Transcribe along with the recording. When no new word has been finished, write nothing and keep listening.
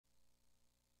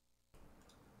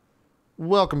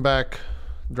Welcome back,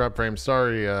 Drop Frame.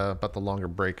 Sorry about the longer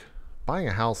break. Buying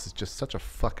a house is just such a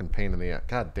fucking pain in the ass.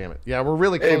 God damn it. Yeah, we're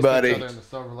really close to each other in the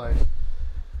Silver Lake.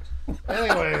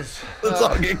 Anyways, let's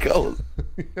all get close.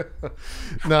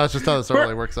 No, it's just how the Silver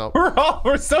Lake works out.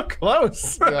 We're so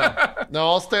close. Yeah. No,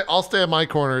 I'll stay at my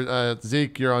corner.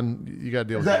 Zeke, you're on. You got to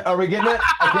deal with it. Are we getting it?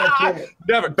 I can't see it.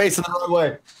 Never. Facing the wrong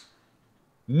way.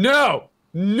 No.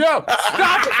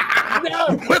 Stop it.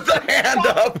 No. Put the hand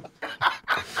up.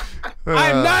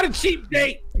 I'm not a cheap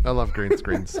date. I love green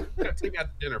screens. Gotta take out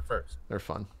the dinner first. They're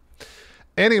fun.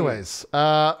 Anyways,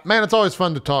 man, it's always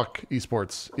fun to talk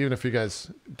esports, even if you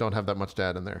guys don't have that much to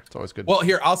add in there. It's always good. Well,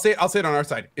 here, I'll say it on our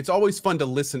side. It's always fun to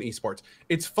listen esports.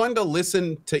 It's fun to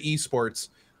listen to esports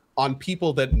on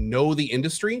people that know the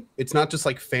industry. It's not just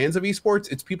like fans of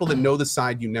esports. It's people that know the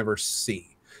side you never see.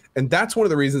 And that's one of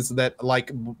the reasons that,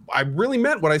 like, I really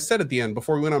meant what I said at the end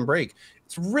before we went on break.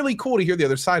 It's really cool to hear the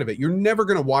other side of it. You're never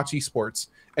going to watch esports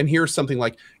and hear something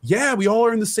like, yeah, we all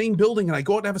are in the same building and I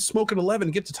go out to have a smoke at 11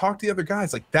 and get to talk to the other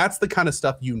guys. Like, that's the kind of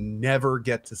stuff you never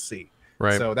get to see.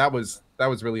 Right. So that was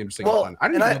really interesting and fun. I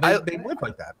didn't know they live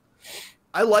like that.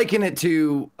 I liken it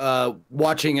to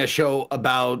watching a show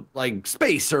about like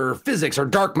space or physics or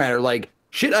dark matter, like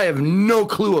shit I have no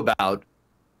clue about.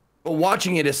 But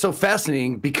watching it is so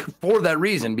fascinating for that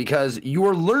reason, because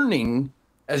you're learning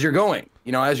as you're going,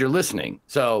 you know, as you're listening.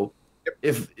 So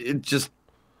if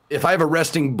I have a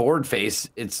resting bored face,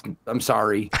 I'm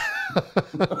sorry.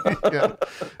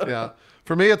 Yeah.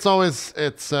 For me, it's always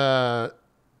it's the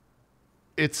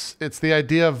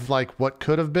idea of like what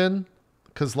could have been,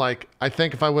 because like I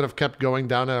think if I would have kept going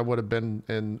down it, I would have been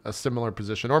in a similar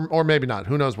position, or maybe not.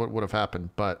 Who knows what would have happened,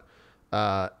 but.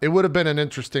 It would have been an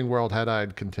interesting world had I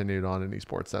continued on in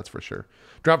esports. That's for sure.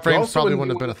 Drop frames probably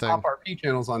wouldn't have been a thing. Top RP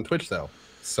channels on Twitch though.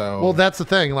 So well, that's the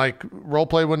thing. Like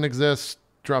roleplay wouldn't exist.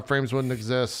 Drop frames wouldn't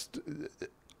exist.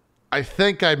 I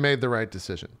think I made the right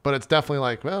decision, but it's definitely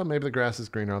like, well, maybe the grass is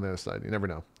greener on the other side. You never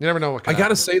know. You never know what. I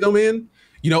gotta say though, man,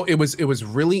 you know, it was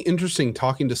really interesting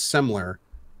talking to Semler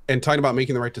and talking about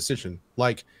making the right decision.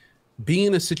 Like being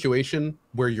in a situation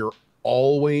where you're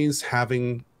always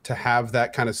having to have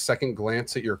that kind of second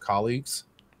glance at your colleagues,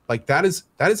 like that is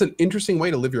an interesting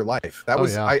way to live your life. That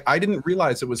was I didn't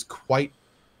realize it was quite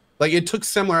like it took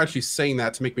Semler actually saying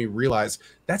that to make me realize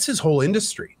that's his whole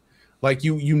industry. Like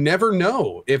you never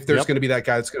know if there's going to be that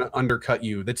guy that's going to undercut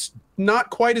you, that's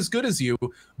not quite as good as you,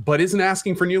 but isn't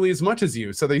asking for nearly as much as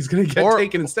you, so that he's going to get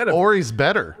taken instead of. Or he's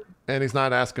better and he's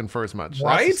not asking for as much.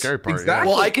 Right? That's the scary part.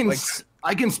 Exactly. Well,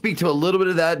 I can speak to a little bit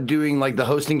of that doing like the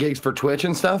hosting gigs for Twitch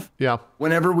and stuff. Yeah.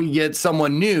 Whenever we get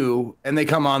someone new and they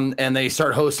come on and they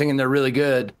start hosting and they're really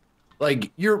good,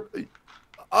 like you're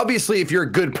obviously, if you're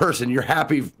a good person, you're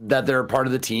happy that they're a part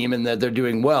of the team and that they're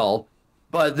doing well.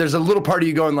 But there's a little part of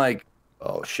you going like,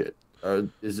 oh shit,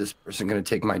 is this person going to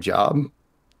take my job?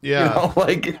 Yeah. You know,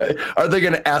 like, are they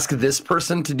going to ask this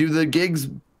person to do the gigs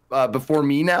before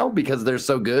me now because they're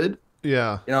so good?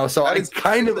 Yeah. You know, so I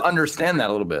kind of understand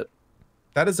that a little bit.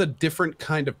 That is a different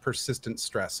kind of persistent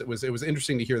stress. It was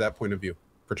interesting to hear that point of view,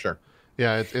 for sure.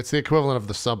 Yeah, it's the equivalent of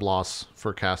the sub loss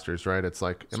for casters, right? It's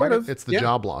like it's the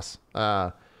job loss.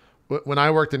 When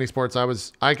I worked in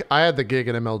esports, I had the gig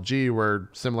at MLG where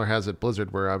Similar has at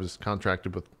Blizzard, where I was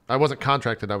contracted with. I wasn't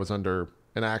contracted. I was under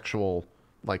an actual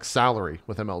like salary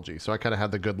with MLG, so I kind of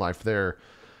had the good life there.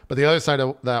 But the other side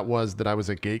of that was that I was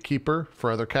a gatekeeper for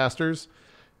other casters.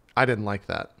 I didn't like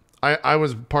that. I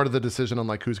was part of the decision on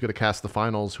like who's going to cast the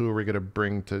finals, who are we going to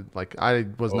bring to like. I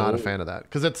was not a fan of that,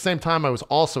 because at the same time I was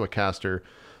also a caster,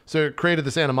 so it created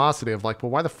this animosity of like,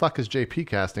 well, why the fuck is JP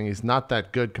casting? He's not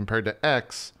that good compared to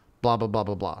X. Blah blah blah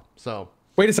blah blah. So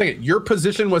wait a second, your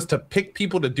position was to pick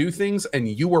people to do things, and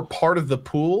you were part of the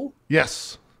pool.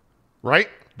 Yes, right.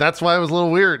 That's why it was a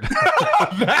little weird.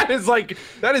 that is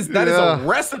a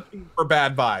recipe for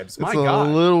bad vibes. My God, a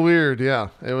little weird. Yeah,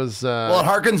 it was. Well, it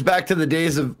harkens back to the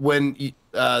days of when,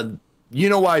 you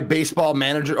know, why baseball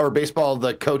manager or baseball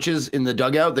the coaches in the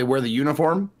dugout, they wear the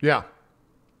uniform. Yeah,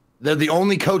 they're the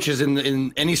only coaches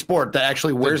in any sport that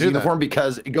actually wears the uniform,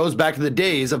 because it goes back to the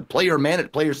days of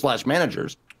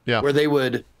player/managers. Yeah, where they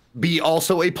would be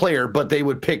also a player, but they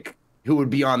would pick who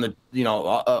would be on the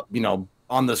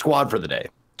on the squad for the day.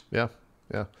 Yeah,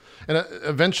 yeah. And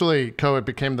eventually, it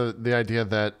became the idea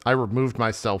that I removed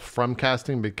myself from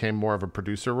casting, became more of a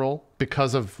producer role,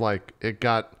 because of like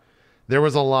there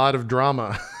was a lot of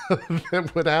drama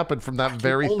that would happen from that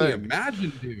very thing.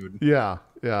 Imagine, dude. Yeah,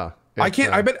 yeah. I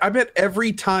can't. I bet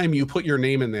every time you put your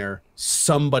name in there,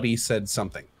 somebody said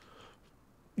something.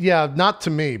 Yeah, not to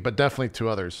me, but definitely to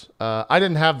others. I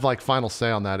didn't have like final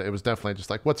say on that. It was definitely just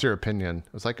like, what's your opinion?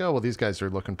 It was like, oh, well, these guys are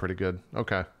looking pretty good.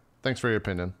 Okay. Thanks for your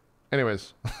opinion.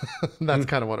 Anyways, that's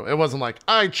kind of what it wasn't like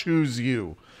I choose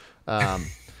you.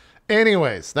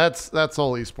 Anyways, that's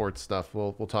all esports stuff.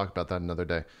 We'll talk about that another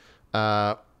day.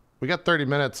 We got 30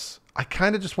 minutes. I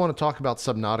kind of just want to talk about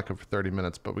Subnautica for 30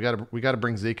 minutes, but we got to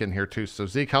bring Zeke in here too. So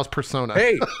Zeke, how's Persona?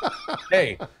 Hey,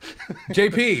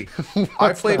 JP.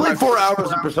 I played 4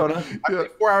 hours of Persona. I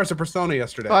played 4 hours of Persona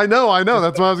yesterday. I know.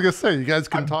 That's what I was gonna say. You guys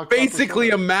can talk. Basically,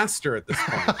 a master at this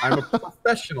point. I'm a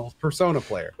professional Persona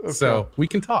player, so we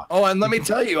can talk. Oh, and let me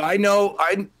tell you, I know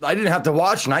I didn't have to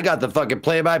watch, and I got the fucking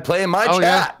play-by-play in my chat.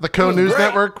 Yeah, the Co News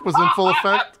Network was in full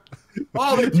effect.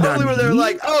 Oh, they totally were there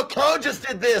like, oh, Co just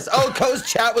did this. Oh, Co's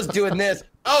chat was doing this.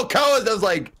 Oh, Co was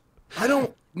like, I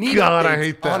don't need God, I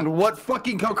hate that. on what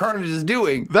fucking Co Carnage is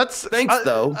doing. Thanks,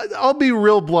 though. I'll be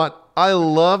real blunt. I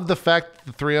love the fact that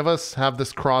the three of us have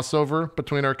this crossover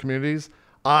between our communities.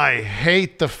 I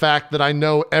hate the fact that I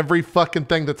know every fucking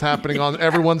thing that's happening on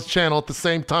everyone's channel at the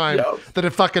same time that it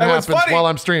fucking happens while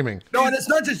I'm streaming. No, and it's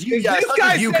not just you. Yeah, this it's not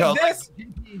guy just you, said Co. this,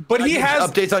 but he has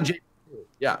updates on JP.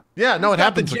 Yeah, no, it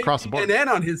happens across the board. JPNN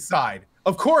on his side.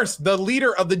 Of course, the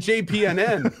leader of the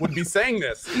JPNN would be saying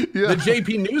this. The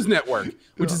JP News Network,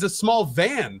 which is a small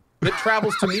van that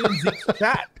travels to me and Zeke's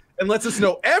chat and lets us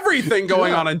know everything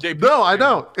going on JP. No, I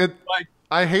know.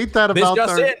 I hate that about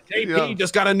this. JP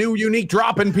just got a new unique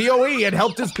drop in PoE and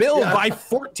helped us build by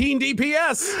 14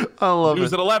 DPS. I love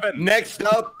News it. at 11. Next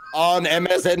up on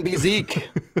MSNB Zeke,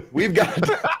 we've got.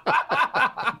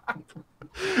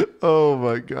 Oh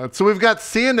my God. So we've got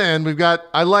CNN.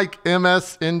 I like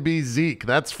MSNB Zeke.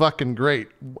 That's fucking great.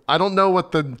 I don't know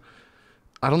what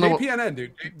JPNN,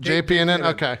 dude. JPNN.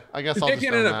 Okay. I guess I'll just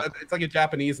own that. It's like a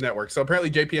Japanese network. So apparently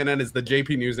JPNN is the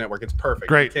JP News Network. It's perfect.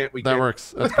 Great. That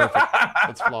works. That's perfect.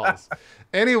 That's flawless.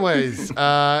 Anyways,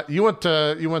 you went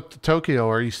to Tokyo.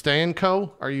 Are you staying,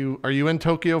 Co? Are you in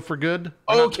Tokyo for good?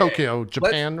 Okay. Tokyo,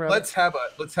 Japan. Let's have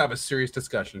a serious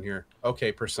discussion here.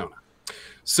 Okay, Persona.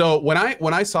 So when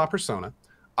I saw Persona,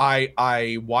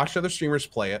 I watched other streamers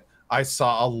play it. I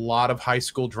saw a lot of high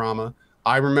school drama.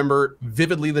 I remember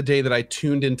vividly the day that I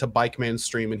tuned into Bike Man's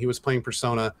stream and he was playing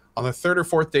Persona on the third or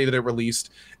fourth day that it released.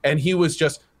 And he was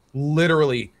just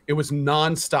literally, it was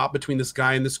nonstop between this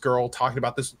guy and this girl talking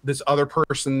about this other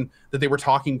person that they were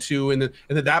talking to. And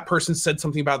that person said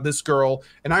something about this girl.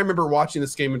 And I remember watching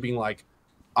this game and being like,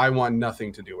 I want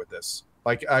nothing to do with this.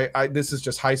 Like this is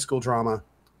just high school drama.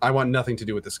 I want nothing to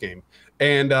do with this game.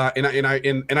 And I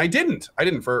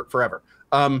didn't for forever.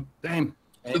 Damn.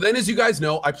 So then, as you guys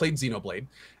know, I played Xenoblade.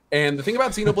 And the thing about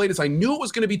Xenoblade is I knew it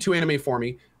was going to be too anime for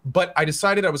me, but I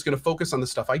decided I was going to focus on the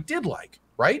stuff I did like,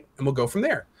 right? And we'll go from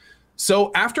there.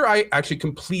 So after I actually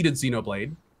completed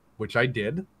Xenoblade, which I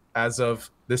did as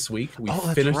of this week, we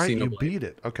finished Xenoblade. You beat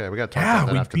it. Okay, we got to talk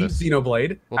about that after this. We beat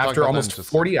Xenoblade after almost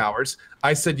 40 hours.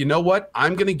 I said, you know what?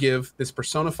 I'm going to give this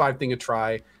Persona 5 thing a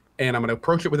try, and I'm going to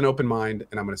approach it with an open mind,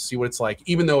 and I'm going to see what it's like,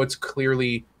 even though it's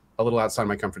clearly a little outside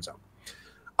my comfort zone.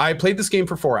 I played this game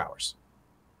for 4 hours.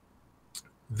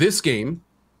 This game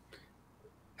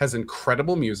has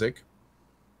incredible music,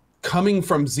 coming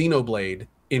from Xenoblade,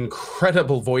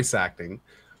 incredible voice acting,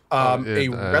 a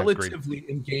relatively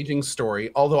engaging story.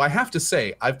 Although I have to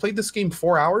say, I've played this game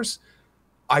 4 hours.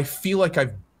 I feel like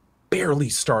I've barely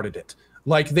started it.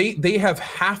 Like they have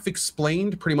half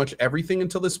explained pretty much everything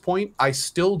until this point. I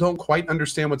still don't quite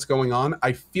understand what's going on.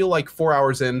 I feel like 4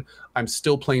 hours in, I'm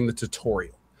still playing the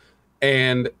tutorial.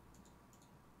 And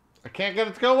I can't get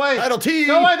it to go away. Title T.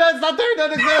 Go away. That's not there.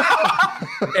 That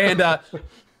exists. And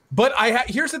but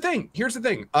here's the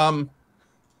thing.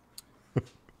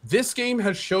 This game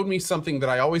has showed me something that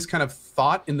I always kind of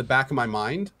thought in the back of my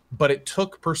mind, but it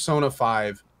took Persona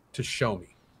 5 to show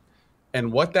me.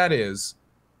 And what that is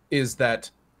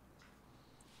that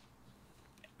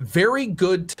very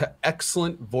good to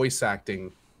excellent voice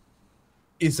acting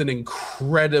is an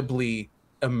incredibly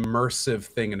immersive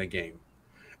thing in a game.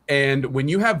 And when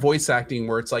you have voice acting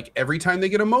where it's like every time they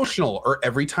get emotional or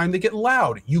every time they get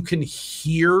loud, you can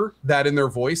hear that in their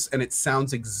voice and it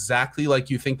sounds exactly like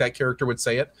you think that character would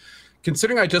say it.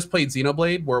 Considering I just played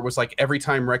Xenoblade, where it was like every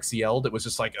time Rex yelled, it was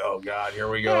just like, oh God, here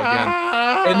we go again.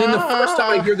 And then the first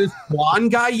time I hear this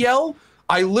blonde guy yell,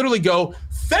 I literally go,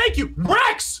 thank you,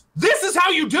 Rex! This is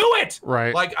how you do it!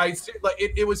 Right. Like it's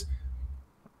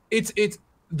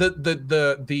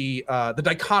the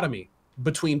dichotomy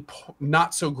between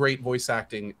not so great voice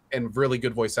acting and really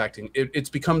good voice acting. It's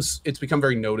become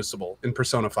very noticeable in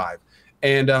Persona 5.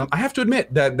 And I have to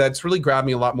admit that's really grabbed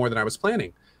me a lot more than I was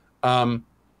planning. Don't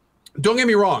get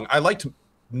me wrong, I liked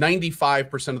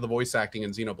 95% of the voice acting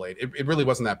in Xenoblade. It really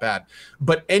wasn't that bad.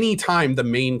 But anytime the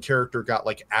main character got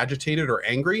like agitated or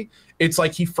angry, it's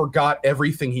like he forgot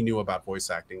everything he knew about voice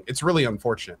acting. It's really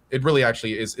unfortunate. It really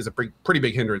actually is a pretty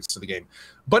big hindrance to the game.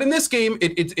 But in this game,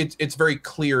 it's very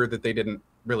clear that they didn't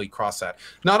really cross that.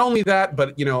 Not only that,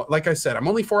 but you know, like I said, I'm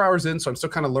only 4 hours in, so I'm still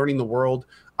kind of learning the world.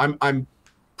 I'm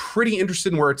pretty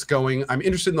interested in where it's going. I'm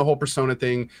interested in the whole Persona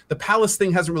thing. The Palace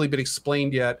thing hasn't really been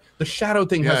explained yet. The Shadow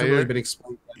thing hasn't really been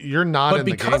explained yet. You're not in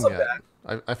the game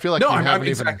yet. I feel like I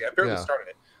barely started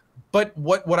it. But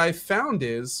what I found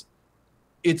is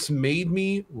it's made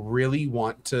me really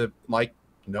want to like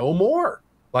know more.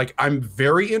 Like I'm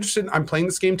very interested. I'm playing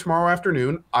this game tomorrow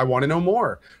afternoon. I want to know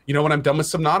more. You know, when I'm done with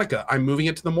Subnautica, I'm moving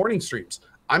it to the morning streams.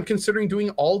 I'm considering doing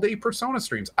all-day Persona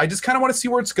streams. I just kind of want to see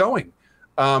where it's going.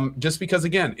 Just because,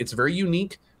 again, it's very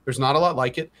unique. There's not a lot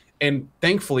like it. And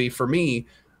thankfully for me,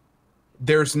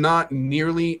 there's not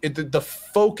nearly, the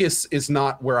focus is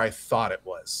not where I thought it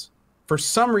was. For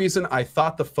some reason, I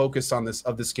thought the focus on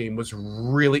this game was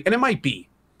really, and it might be,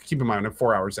 keep in mind, I'm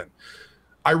 4 hours in.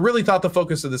 I really thought the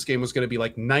focus of this game was going to be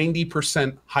like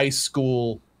 90% high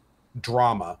school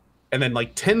drama and then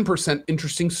like 10%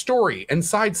 interesting story and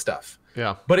side stuff.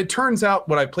 Yeah. But it turns out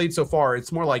what I played so far,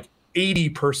 it's more like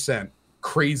 80%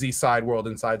 crazy side world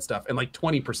and side stuff and like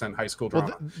 20% high school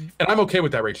drama. And I'm okay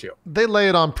with that ratio. They lay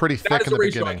it on pretty thick in the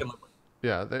beginning. I can live with.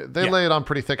 Yeah, they lay it on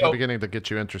pretty thick in the beginning to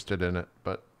get you interested in it,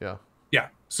 but yeah. Yeah.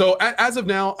 So as of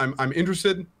now, I'm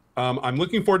interested. I'm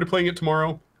looking forward to playing it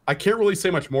tomorrow. I can't really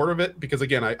say much more of it because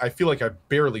again, I feel like I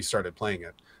barely started playing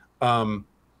it. And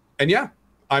yeah,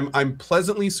 I'm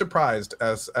pleasantly surprised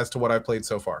as to what I've played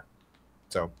so far.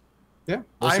 So yeah,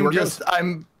 I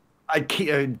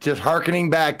keep just hearkening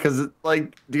back because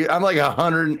like, dude, I'm like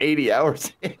 180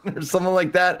 hours in or something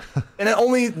like that. And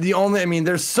I mean,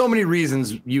 there's so many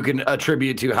reasons you can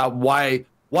attribute to why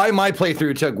my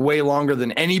playthrough took way longer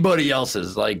than anybody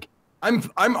else's. Like I'm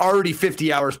already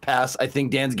 50 hours past, I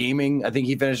think, Dan's gaming. I think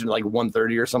he finished in like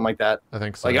 130 or something like that. I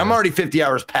think so. Like I'm already 50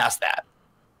 hours past that.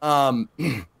 And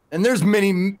there's a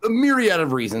myriad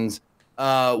of reasons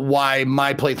why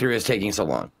my playthrough is taking so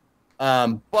long.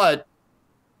 But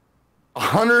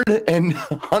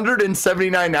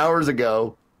 179 hours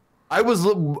ago, I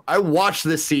watched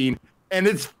this scene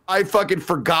and I fucking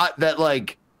forgot that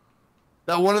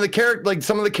one of the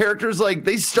some of the characters, like,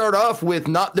 they start off with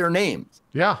not their names.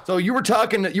 Yeah. So you were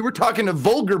talking to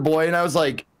Vulgar Boy and I was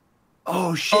like,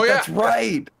 oh shit, that's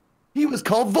right. He was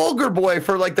called Vulgar Boy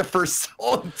for like the first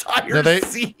entire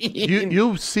scene.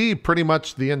 You see pretty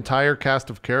much the entire cast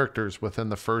of characters within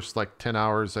the first like 10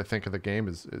 hours, I think, of the game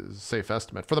is a safe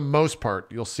estimate. For the most part,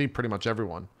 you'll see pretty much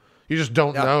everyone. You just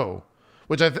don't know,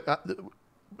 which at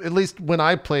least when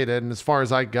I played it and as far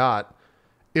as I got,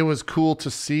 it was cool to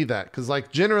see that. Because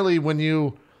like generally when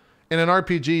you, in an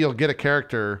RPG, you'll get a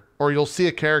character or you'll see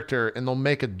a character and they'll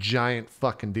make a giant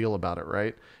fucking deal about it,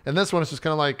 right? And this one is just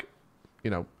kind of like, you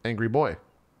know, angry boy.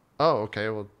 Oh, okay.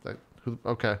 Well,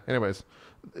 okay. Anyways,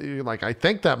 like, I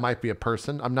think that might be a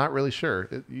person. I'm not really sure.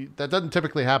 That doesn't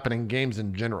typically happen in games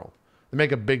in general. They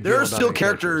make a big deal. There are still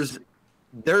characters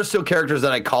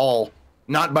that I call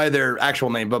not by their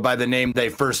actual name, but by the name they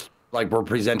first like were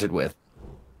presented with.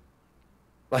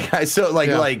 Like I still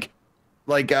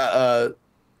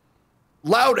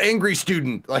loud angry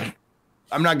student. Like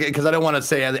I'm not because I don't want to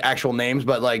say the actual names,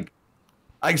 but like.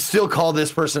 I still call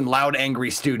this person loud,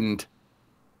 angry student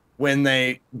when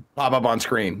they pop up on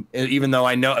screen, even though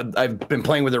I know I've been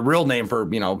playing with a real name for,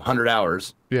 100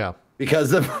 hours. Yeah.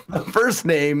 Because the first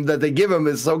name that they give him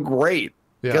is so great.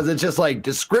 Yeah. Because it's just like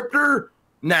descriptor,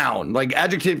 noun, like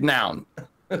adjective, noun.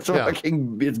 It's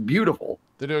it's beautiful.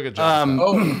 They do a good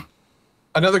job.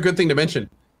 Another good thing to mention.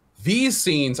 These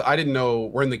scenes I didn't know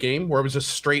were in the game where it was just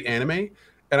straight anime.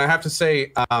 And I have to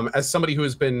say, as somebody who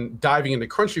has been diving into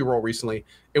Crunchyroll recently,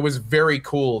 it was very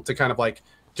cool to kind of like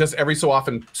just every so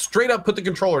often straight up put the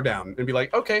controller down and be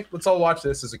like, okay, let's all watch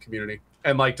this as a community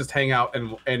and like just hang out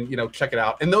and check it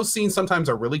out. And those scenes sometimes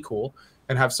are really cool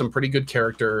and have some pretty good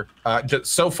character. Just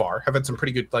so far, have had some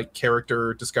pretty good like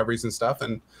character discoveries and stuff.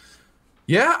 And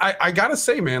yeah, I gotta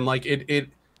say, man, like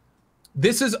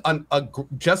this is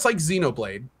just like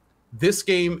Xenoblade. This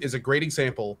game is a great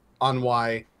example on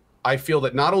why. I feel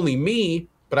that not only me,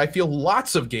 but I feel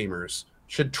lots of gamers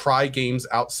should try games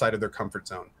outside of their comfort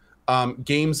zone.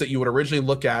 Games that you would originally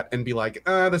look at and be like,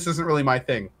 this isn't really my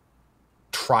thing.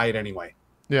 Try it anyway.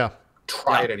 Yeah.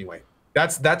 Try it anyway.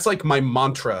 That's like my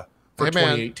mantra for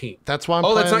 2018. That's why I'm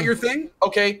playing... that's not your thing?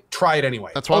 Okay, try it anyway.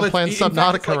 That's why I'm playing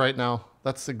Subnautica right now.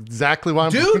 That's exactly why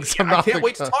I'm playing Subnautica. I can't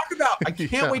wait to talk about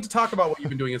wait to talk about what you've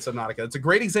been doing in Subnautica. It's a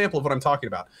great example of what I'm talking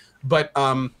about. But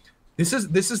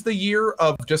this is the year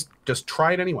of just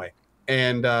try it anyway.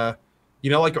 And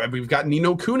like we've got Ni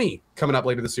no Kuni coming up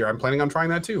later this year. I'm planning on trying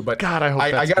that too. But God, I hope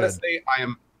I that's gotta good. say I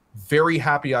am very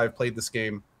happy I've played this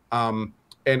game. I'm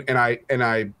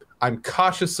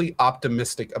cautiously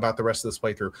optimistic about the rest of this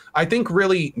playthrough. I think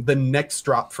really the next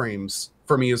drop frames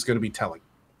for me is going to be telling.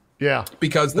 Yeah,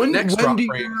 because the next drop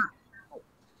frame.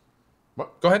 Go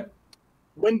ahead.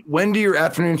 When do your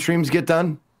afternoon streams get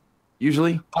done?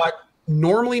 Usually,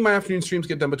 normally my afternoon streams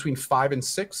get done between 5 and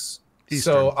 6.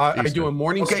 Eastern. So I do a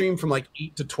morning stream from like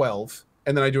 8 to 12,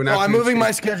 and then I do an. I'm moving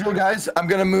my schedule, guys. I'm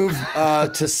gonna move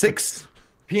to 6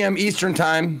 p.m. Eastern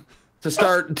time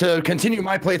to continue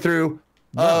my playthrough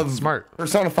of smart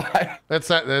Persona 5.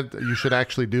 That you should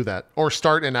actually do that, or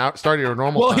start at your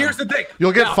normal. Well, time. Here's the thing.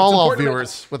 You'll get follow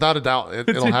viewers without a doubt.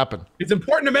 It'll happen. It's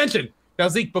important to mention now,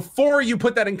 Zeke. Before you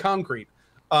put that in concrete,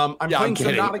 I'm playing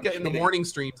Subnautica in the morning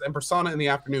streams and Persona in the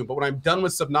afternoon. But when I'm done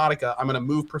with Subnautica, I'm going to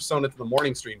move Persona to the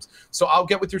morning streams. So I'll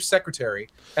get with your secretary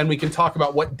and we can talk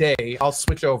about what day I'll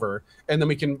switch over, and then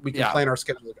we can plan our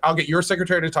schedule. I'll get your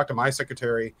secretary to talk to my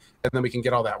secretary, and then we can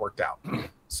get all that worked out.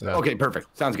 So okay,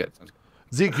 perfect. Sounds good.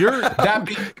 Zeke, you're that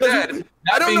being said.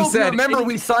 I don't know if you remember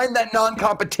we signed that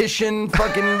non-competition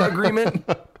fucking agreement.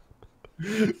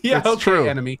 Yeah, that's true.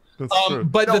 Enemy. That's true.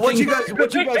 But what you guys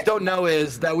don't know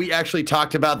is that we actually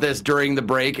talked about this during the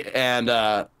break, and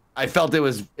I felt it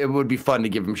would be fun to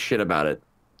give him shit about it.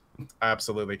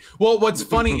 Absolutely. Well, what's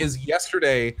funny is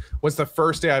yesterday was the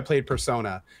first day I played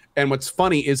Persona, and what's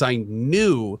funny is I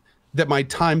knew that my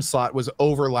time slot was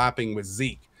overlapping with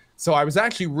Zeke, so I was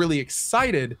actually really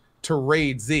excited to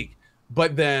raid Zeke,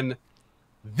 but then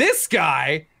this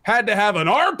guy had to have an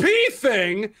RP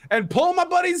thing and pull my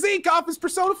buddy Zeke off his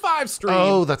Persona 5 stream.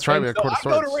 Oh, that's right. So I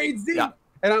go to raid Zeke,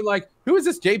 and I'm like, who is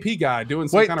this JP guy doing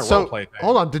some kind of roleplay thing?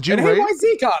 Hold on, did you raid? Hey, why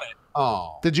Zeke on it?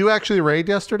 Oh. Did you actually raid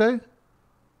yesterday?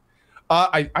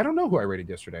 I don't know who I raided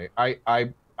yesterday. I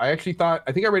actually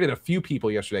I think I raided a few people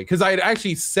yesterday, because I had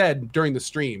actually said during the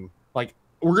stream, like,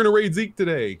 we're gonna raid Zeke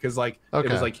today, because it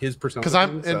was like his Persona.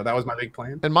 So that was my big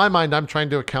plan. In my mind, I'm trying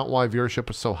to account why viewership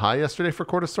was so high yesterday for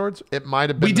Court of Swords. It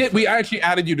might have been. We actually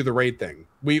added you to the raid thing.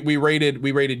 We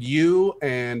raided you,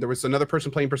 and there was another person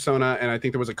playing Persona, and I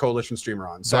think there was a coalition streamer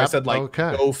on. So I said,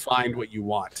 go find what you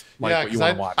want, what you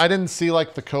want to watch. I didn't see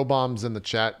like the co-bombs in the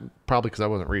chat, probably because I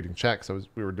wasn't reading chat, because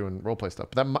we were doing roleplay stuff.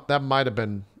 But that might have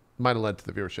led to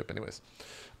the viewership, anyways.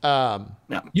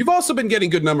 You've also been getting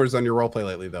good numbers on your roleplay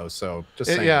lately, though. So just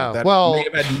saying, that may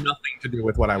have had nothing to do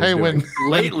with what I was doing.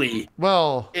 Lately,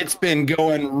 well, it's been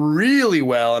going really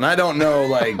well, and I don't know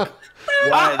why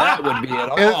that would be at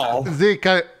all.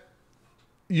 Zeke,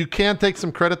 you can take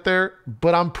some credit there,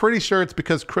 but I'm pretty sure it's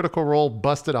because Critical Role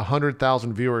busted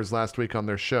 100,000 viewers last week on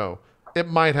their show. It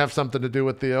might have something to do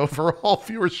with the overall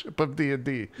viewership of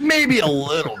D&D. Maybe a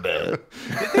little bit.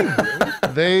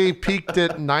 They peaked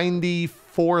at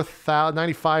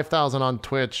 95,000 on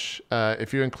Twitch.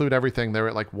 If you include everything, they were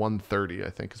at like 130, I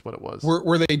think is what it was.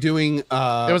 Were they doing... it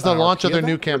was the launch of their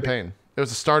new campaign. It was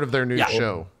the start of their new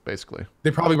show, basically.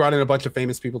 They probably brought in a bunch of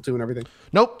famous people too and everything?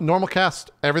 Nope, normal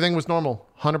cast. Everything was normal.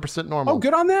 100% normal. Oh,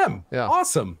 good on them. Yeah.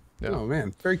 Awesome. Yeah. Oh,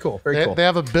 man. Very cool. Very cool. They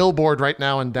have a billboard right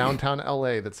now in downtown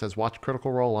LA that says "Watch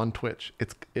Critical Role" on Twitch.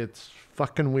 It's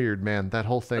fucking weird, man. That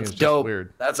whole thing is dope. Just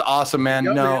weird. That's awesome, man.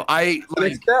 No, man.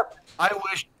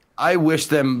 I wish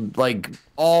them like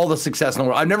all the success in the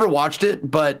world. I've never watched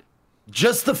it, but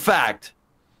just the fact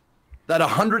that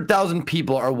 100,000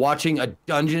 people are watching a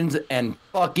Dungeons and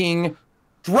fucking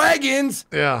Dragons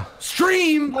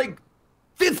stream, like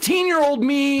 15-year-old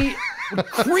me would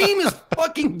cream his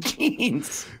fucking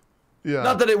jeans. Yeah.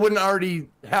 Not that it wouldn't already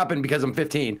happen because I'm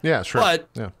 15. Yeah, sure. But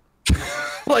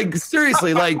like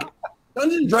seriously, like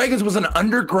Dungeons and Dragons was an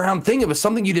underground thing. It was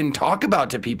something you didn't talk about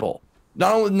to people.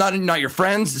 Not your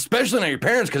friends, especially not your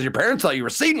parents, because your parents thought you were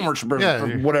Satan worshipers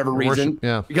for whatever reason.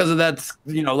 Because of that,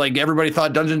 like everybody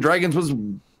thought Dungeons and Dragons was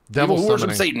devil people who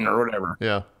worship Satan or whatever.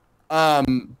 Yeah.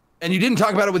 And you didn't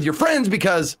talk about it with your friends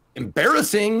because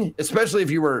embarrassing, especially if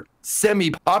you were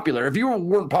semi-popular. If you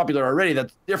weren't popular already,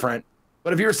 that's different.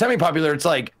 But if you were semi-popular, it's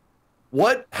like,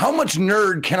 what? How much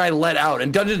nerd can I let out?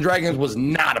 And Dungeons and Dragons was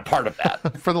not a part of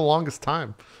that. For the longest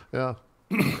time. Yeah.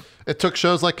 It took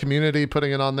shows like Community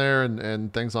putting it on there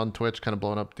and things on Twitch kind of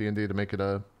blowing up D&D to make it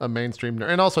a mainstream nerd.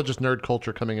 And also just nerd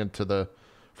culture coming into the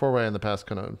four-way in the past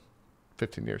kind of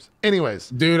 15 years.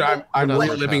 Anyways. Dude, I'm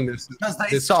reliving this. Because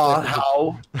they saw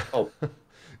how... Oh.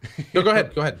 No, go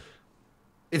ahead. Go ahead.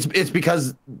 It's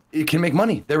because it can make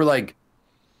money. They were like,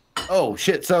 oh,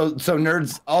 shit. So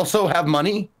nerds also have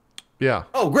money? Yeah.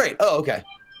 Oh, great. Oh, okay.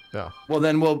 Yeah. Well,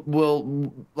 then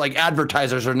we'll like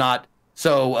advertisers are not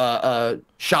so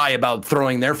shy about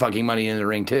throwing their fucking money in the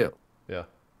ring too. Yeah.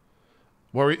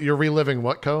 Well, you're reliving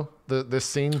what, Co? This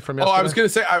scene from yesterday? Oh, I was gonna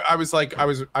say I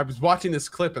was watching this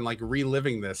clip and like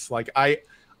reliving this. Like I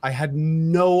had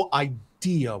no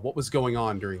idea what was going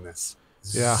on during this.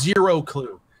 Yeah. Zero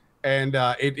clue. And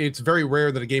it's very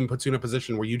rare that a game puts you in a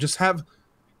position where you just have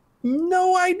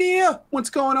no idea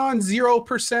what's going on.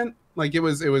 0%. Like it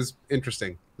was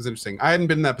interesting. It was interesting. I hadn't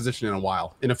been in that position in a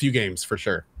while, in a few games for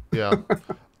sure. Yeah.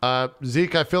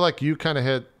 Zeke, I feel like you kind of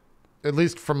hit, at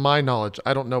least from my knowledge,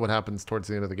 I don't know what happens towards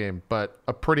the end of the game, but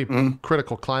a pretty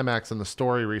critical climax in the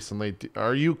story recently.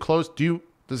 Are you close?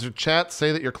 Does your chat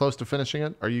say that you're close to finishing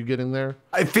it? Are you getting there?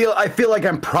 I feel like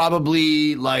I'm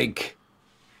probably like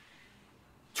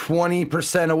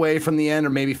 20% away from the end, or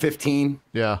maybe 15.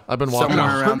 Yeah, I've been walking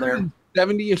somewhere around there.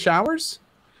 70-ish hours?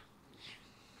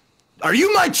 Are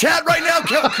you my chat right now?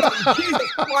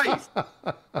 Jesus Christ.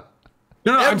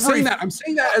 No, I'm saying that as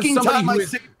somebody who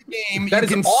is, game, that you is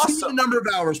can awesome. see the number of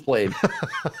hours played.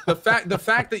 the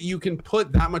fact that you can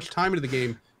put that much time into the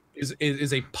game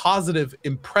is a positive,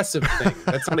 impressive thing.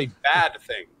 That's not a bad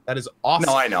thing. That is awesome.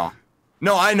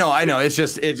 No, I know.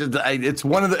 It's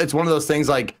one of those things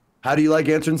like, how do you like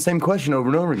answering the same question over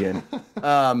and over again?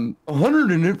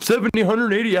 170,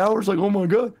 180 hours. Like, oh my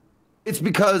God. It's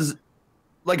because,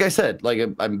 like I said, like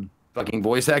I'm fucking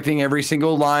voice acting every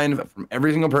single line from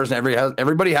every single person.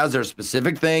 Everybody has their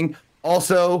specific thing.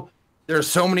 Also, there's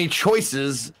so many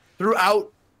choices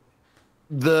throughout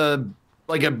the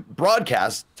a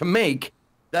broadcast to make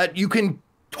that you can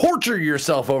torture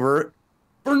yourself over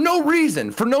for no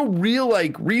reason, for no real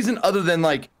reason other than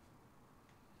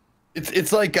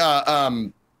it's like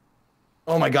oh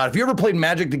my God, if you ever played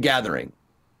Magic the Gathering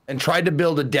and tried to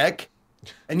build a deck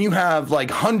and you have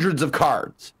hundreds of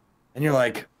cards and you're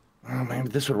like, oh man,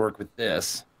 this would work with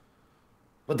this.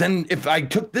 But then if I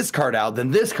took this card out,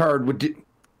 then this card would do.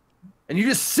 And you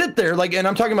just sit there and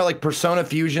I'm talking about Persona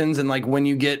fusions and when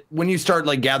you start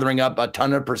gathering up a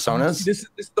ton of personas. This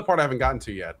is the part I haven't gotten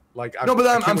to yet. No,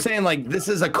 but I'm saying this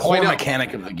is a core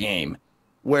mechanic of the game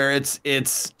where it's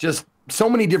just so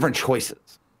many different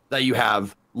choices that you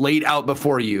have laid out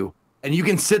before you, and you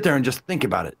can sit there and just think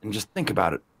about it and just think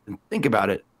about it and think about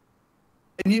it.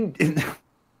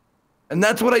 And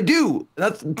that's what I do.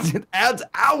 It adds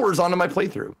hours onto my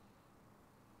playthrough.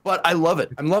 But I love it.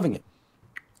 I'm loving it.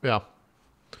 Yeah.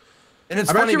 And it's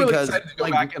I'm funny actually really because excited to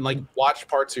go back and watch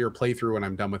parts of your playthrough when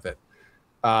I'm done with it.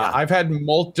 I've had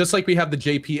just like we have the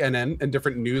JPNN and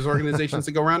different news organizations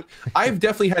that go around. I've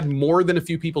definitely had more than a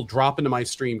few people drop into my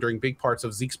stream during big parts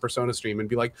of Zeke's Persona stream and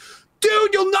be like,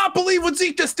 dude, you'll not believe what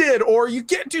Zeke just did. Or you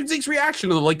get to Zeke's reaction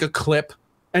to a clip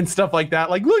and stuff like that.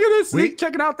 Look at this, Zeke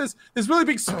checking out this really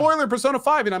big spoiler Persona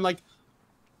 5. And I'm like,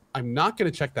 I'm not going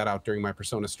to check that out during my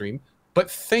Persona stream, but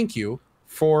thank you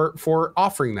for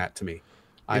offering that to me.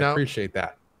 I appreciate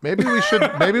that. Maybe we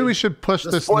should push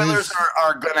this. Spoilers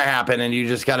are gonna happen, and you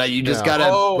just gotta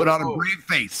put on a brave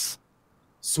face.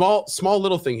 Small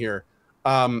little thing here.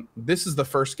 This is the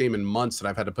first game in months that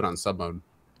I've had to put on sub mode.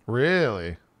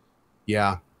 Really?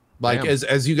 Yeah.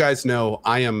 As you guys know,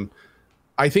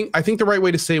 I think the right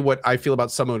way to say what I feel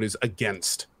about sub mode is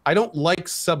against. I don't like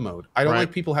sub mode. I don't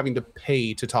like people having to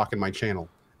pay to talk in my channel.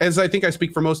 As I think I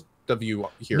speak for most of you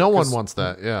here. No one wants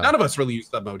that. Yeah. None of us really use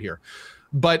sub mode here.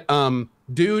 But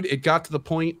dude, it got to the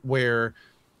point where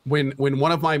when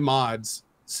one of my mods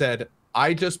said,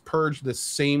 I just purged the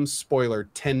same spoiler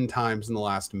 10 times in the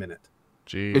last minute.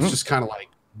 Jeez. It's just kind of like,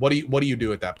 what do you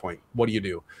do at that point? What do you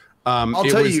do? I'll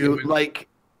tell you,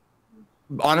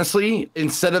 honestly,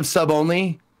 instead of sub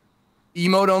only,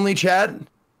 emote only chat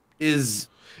is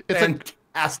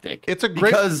fantastic. It's a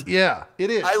great, yeah,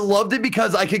 it is. I loved it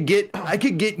because I could get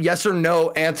yes or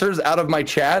no answers out of my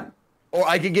chat. Or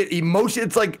I could get emotion.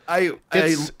 It's like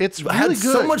it's really had good.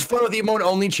 So much fun with the emote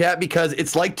only chat because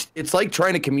it's like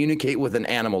trying to communicate with an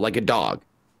animal, like a dog.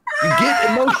 You get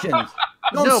emotions.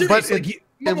 No, but emote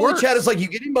only chat is you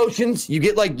get emotions. You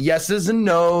get yeses and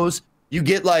nos. You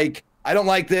get I don't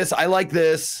like this. I like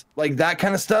this. That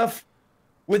kind of stuff,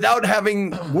 without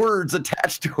having words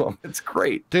attached to them. It's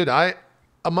great, dude.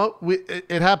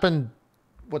 It happened.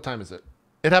 What time is it?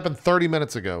 It happened 30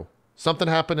 minutes ago. Something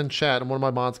happened in chat, and one of my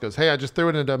mods goes, hey, I just threw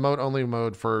it into emote-only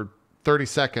mode for 30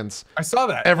 seconds. I saw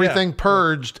that. Everything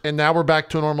purged, and now we're back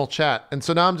to a normal chat. And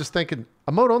so now I'm just thinking,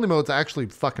 emote-only mode's actually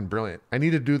fucking brilliant. I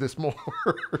need to do this more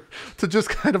to just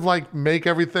kind of make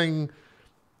everything...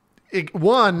 It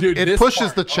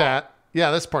pushes the chat.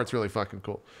 Yeah, this part's really fucking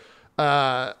cool.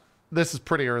 This is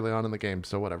pretty early on in the game,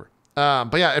 so whatever.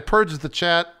 But yeah, it purges the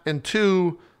chat. And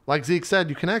two, like Zeke said,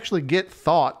 you can actually get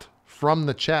thought from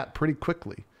the chat pretty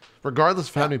quickly. regardless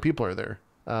of how many people are there.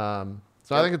 So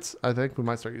I think we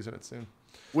might start using it soon.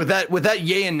 With that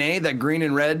yay and nay, that green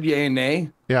and red yay and nay.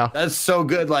 Yeah. That's so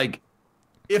good. Like,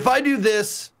 if I do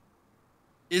this,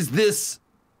 does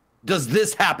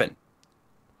this happen?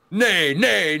 Nay,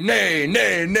 nay, nay,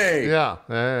 nay, nay.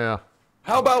 Yeah.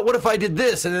 How about what if I did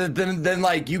this and then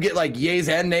like you get like yays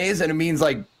and nays and it means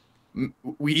like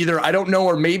we either I don't know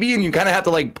or maybe, and you kind of have to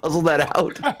like puzzle that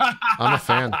out. I'm a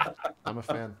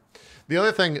fan. The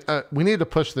other thing, we need to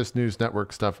push this news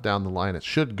network stuff down the line. It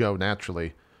should go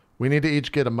naturally. We need to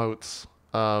each get emotes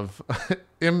of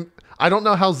I don't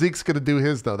know how Zeke's going to do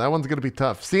his, though. That one's going to be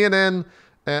tough. CNN.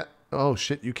 Oh,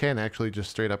 shit. You can actually just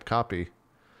straight up copy.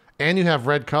 And you have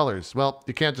red colors. Well,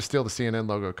 you can't just steal the CNN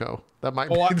logo, Co. That might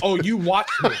be. You watch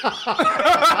me.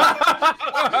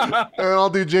 And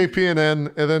I'll do JP and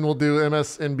N, and then we'll do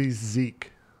MSNB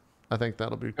Zeke. I think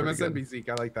that'll be pretty MSNB good. Zeke.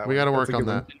 I like that. We got to work on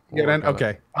that.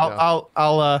 Okay.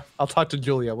 I'll talk to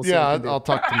Julia. We'll see. Yeah, I'll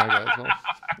talk to my guys.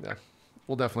 Yeah,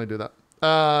 we'll definitely do that.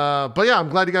 But yeah, I'm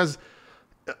glad you guys.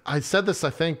 I said this.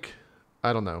 I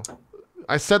don't know.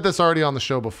 I said this already on the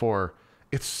show before.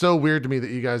 It's so weird to me that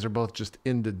you guys are both just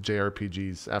into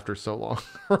JRPGs after so long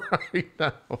right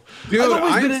now. Dude, I've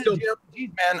always been into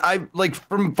JRPGs, man. I like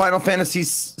from Final Fantasy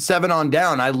VII on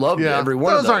down. I loved every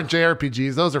one of those. Those aren't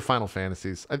JRPGs. Those are Final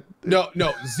Fantasies. No.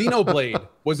 Xenoblade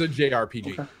was a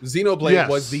JRPG. Okay. Xenoblade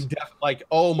was the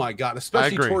oh my god,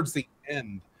 especially towards the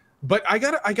end. But I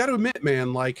gotta admit,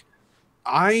 man, like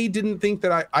I didn't think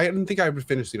I would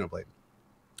finish Xenoblade.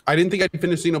 I didn't think I'd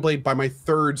finish Xenoblade by my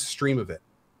third stream of it,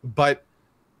 but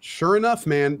sure enough,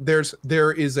 man, there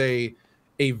is a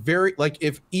very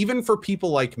if even for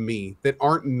people like me that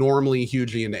aren't normally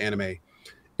hugely into anime,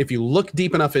 if you look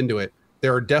deep enough into it,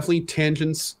 there are definitely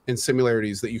tangents and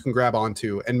similarities that you can grab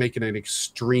onto and make it an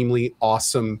extremely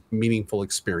awesome, meaningful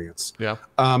experience. Yeah.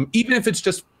 Even if it's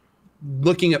just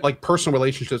looking at like personal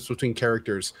relationships between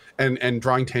characters and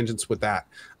drawing tangents with that.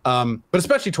 But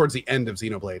especially towards the end of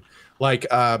Xenoblade,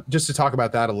 just to talk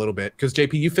about that a little bit, because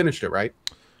JP, you finished it, right?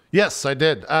 Yes, I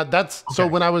did. So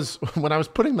when I was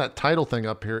putting that title thing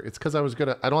up here, it's because I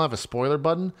don't have a spoiler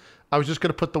button. I was just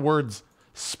gonna put the words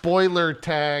spoiler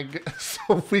tag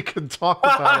so we can talk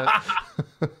about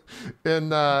it.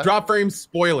 And drop frame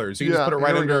spoilers. You can just put it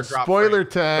right under a drop spoiler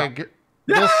frame. tag.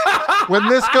 When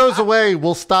this goes away,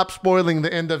 we'll stop spoiling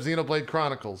the end of Xenoblade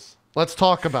Chronicles. Let's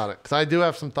talk about it, because I do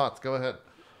have some thoughts. Go ahead.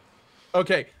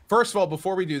 Okay, first of all,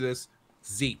 before we do this,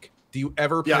 Zeke, do you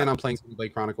ever plan on playing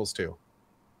Xenoblade Chronicles 2?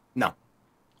 No.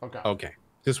 Okay.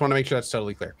 Just want to make sure that's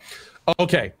totally clear.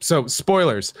 Okay, so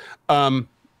spoilers.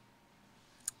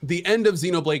 The end of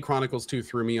Xenoblade Chronicles 2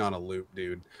 threw me on a loop,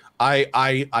 dude.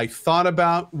 I thought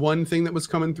about one thing that was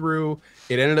coming through.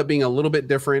 It ended up being a little bit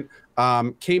different.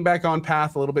 Came back on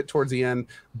path a little bit towards the end.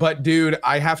 But dude,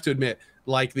 I have to admit,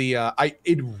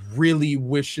 it really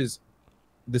wishes.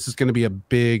 This is going to be a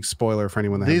big spoiler for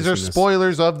anyone that These are seen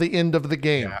spoilers of the end of the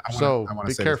game. Yeah, I wanna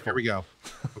be say careful. Here we go.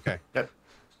 Okay.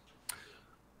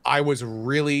 I was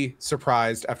really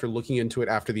surprised after looking into it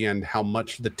after the end how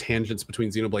much the tangents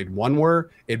between Xenoblade 1 were.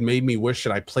 It made me wish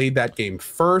that I played that game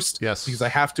first. Yes. Because I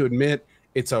have to admit,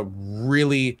 it's a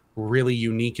really, really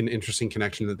unique and interesting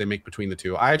connection that they make between the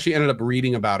two. I actually ended up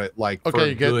reading about it for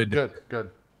a good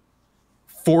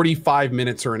 45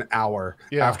 minutes or an hour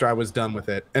after I was done with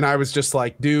it. And I was just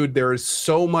like, dude, there is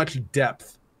so much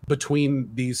depth between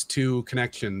these two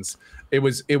connections. It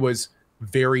was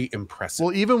very impressive.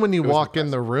 Well, even when you walk in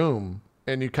the room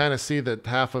and you kind of see that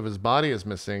half of his body is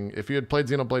missing, if you had played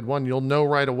Xenoblade 1, you'll know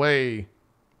right away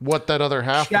what that other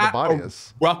half of the body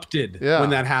is. Erupted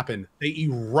when that happened. They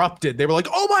erupted. They were like,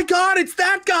 oh my God, it's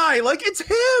that guy. Like, it's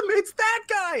him. It's that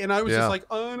guy. And I was just like,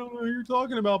 I don't know what you're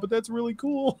talking about, but that's really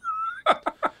cool.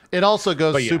 It also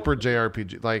goes super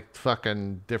JRPG, like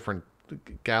fucking different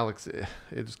galaxy.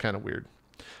 It's kind of weird.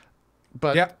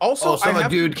 But yeah, also a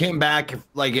dude came back and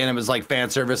it was like fan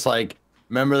service, like,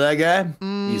 remember that guy?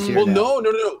 Well, no.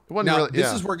 Now, really,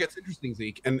 this is where it gets interesting,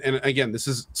 Zeke. And again, this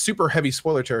is super heavy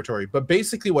spoiler territory. But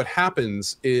basically what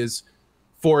happens is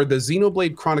for the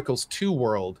Xenoblade Chronicles 2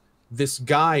 world, this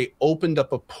guy opened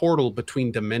up a portal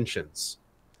between dimensions.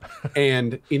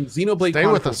 And in Xenoblade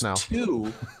Chronicles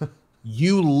 2,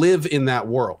 you live in that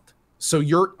world. So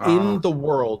you're in the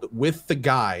world with the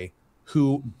guy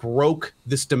who broke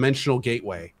this dimensional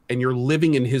gateway, and you're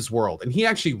living in his world. And he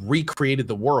actually recreated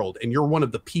the world, and you're one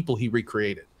of the people he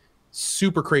recreated.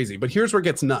 Super crazy. But here's where it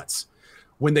gets nuts.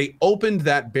 When they opened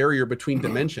that barrier between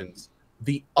dimensions,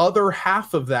 the other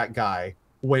half of that guy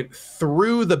went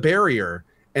through the barrier,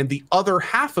 and the other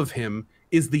half of him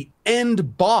is the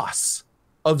end boss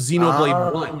of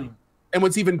Xenoblade 1. And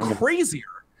what's even crazier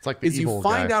It's like the is you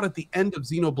find out at the end of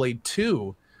Xenoblade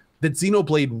 2 that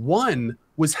Xenoblade 1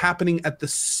 was happening at the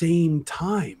same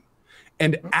time.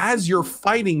 And as you're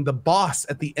fighting the boss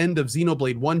at the end of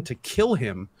Xenoblade 1 to kill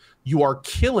him, you are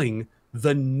killing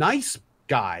the nice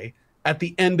guy at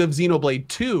the end of Xenoblade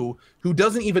 2 who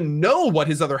doesn't even know what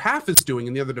his other half is doing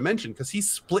in the other dimension because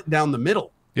he's split down the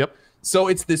middle. Yep. So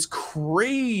it's this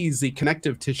crazy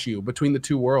connective tissue between the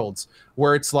two worlds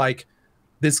where it's like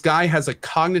this guy has a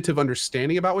cognitive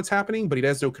understanding about what's happening, but he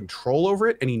has no control over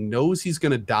it. And he knows he's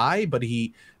going to die, but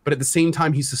at the same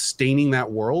time, he's sustaining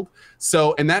that world.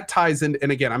 So, and that ties in.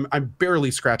 And again, I'm barely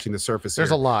scratching the surface. There's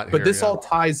here, a lot, but this all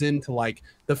ties into like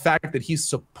the fact that he's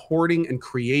supporting and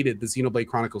created the Xenoblade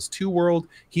Chronicles 2 world.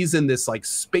 He's in this like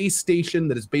space station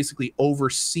that is basically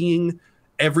overseeing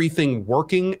everything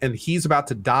working, and he's about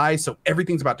to die. So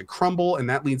everything's about to crumble. And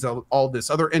that leads to all this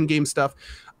other end game stuff.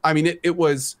 I mean, it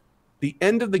was, the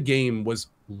end of the game was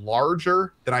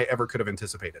larger than I ever could have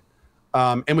anticipated.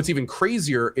 And what's even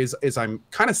crazier is I'm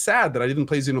kind of sad that I didn't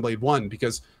play Xenoblade 1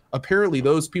 because apparently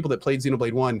those people that played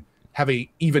Xenoblade 1 have a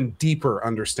even deeper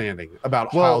understanding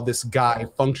about how this guy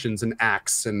functions and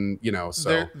acts, and you know.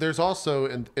 So there's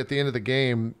also at the end of the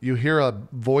game you hear a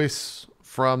voice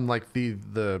from like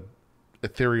the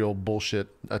ethereal bullshit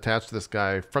attached to this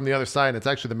guy from the other side, and it's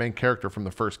actually the main character from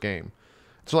the first game.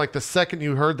 So like the second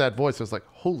you heard that voice, I was like,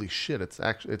 holy shit, it's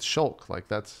Shulk. Like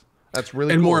that's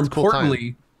really and cool. more it's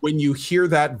importantly, when you hear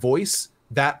that voice,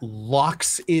 that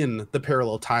locks in the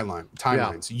parallel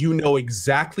timelines. Yeah. You know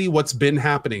exactly what's been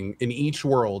happening in each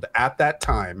world at that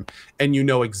time, and you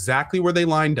know exactly where they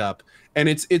lined up. And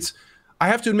it's I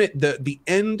have to admit, the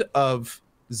end of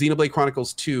Xenoblade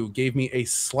Chronicles 2 gave me a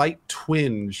slight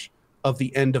twinge of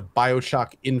the end of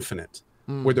BioShock Infinite,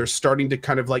 where they're starting to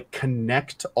kind of like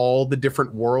connect all the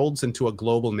different worlds into a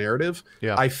global narrative.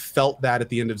 Yeah. I felt that at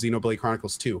the end of Xenoblade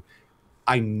Chronicles 2.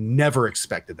 I never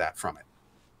expected that from it.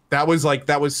 That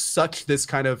was such this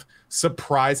kind of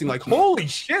surprising, like, holy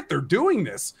shit, they're doing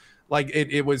this. Like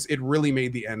it really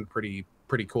made the end pretty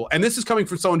cool. And this is coming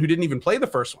from someone who didn't even play the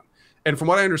first one. And from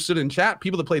what I understood in chat,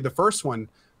 people that played the first one,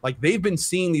 like they've been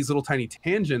seeing these little tiny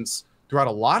tangents throughout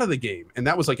a lot of the game. And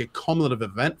that was like a cumulative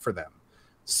event for them.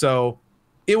 So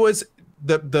it was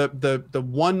the TLDR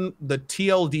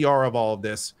of all of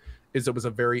this is it was a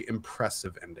very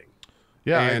impressive ending.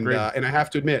 Yeah, and I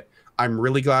have to admit, I'm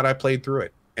really glad I played through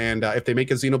it. And if they make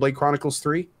a Xenoblade Chronicles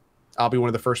 3, I'll be one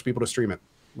of the first people to stream it.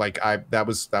 Like that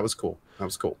was cool. That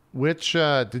was cool. Which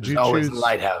did you choose?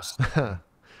 Lighthouse.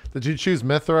 Did you choose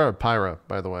Mithra or Pyra,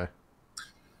 by the way?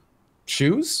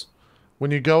 Choose?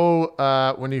 When you go,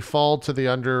 when you fall to the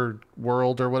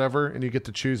underworld or whatever, and you get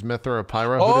to choose Mithra or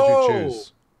Pyra, who did you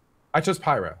choose? I chose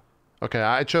Pyra. Okay,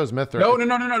 I chose Mithra.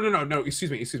 No.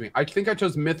 Excuse me. I think I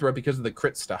chose Mithra because of the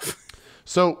crit stuff.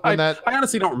 So I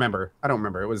honestly don't remember. I don't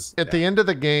remember. It was at the end of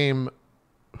the game.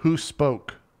 Who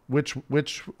spoke? Which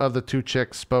of the two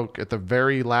chicks spoke at the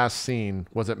very last scene?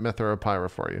 Was it Mithra or Pyra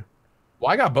for you?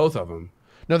 Well, I got both of them.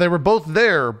 No, they were both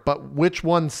there, but which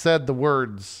one said the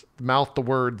words, mouthed the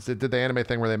words? It did the anime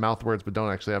thing where they mouth words but don't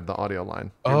actually have the audio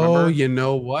line. You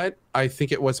know what? I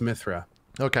think it was Mithra.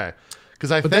 Okay, because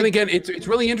then again, it's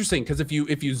really interesting because if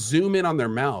you zoom in on their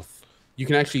mouth, you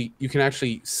can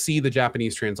actually see the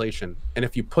Japanese translation, and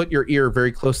if you put your ear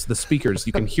very close to the speakers,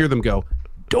 you can hear them go,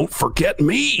 "Don't forget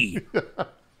me."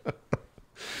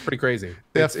 Pretty crazy.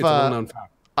 It's a well-known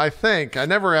fact. I think I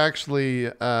never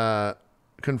actually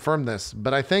confirmed this,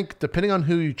 but I think depending on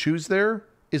who you choose, there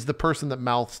is the person that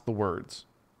mouths the words.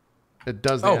 It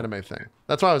does the anime thing.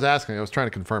 That's why I was asking. I was trying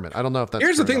to confirm it. I don't know if that's.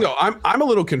 Here's the thing, though. I'm a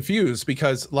little confused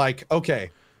because, like,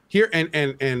 okay, here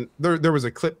and there was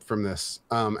a clip from this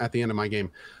at the end of my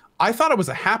game. I thought it was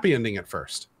a happy ending at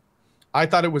first. I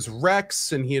thought it was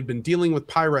Rex, and he had been dealing with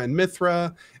Pyra and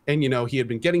Mithra, and he had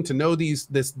been getting to know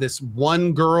this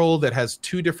one girl that has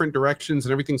two different directions,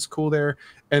 and everything's cool there.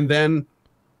 And then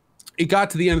it got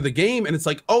to the end of the game, and it's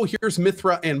like, oh, here's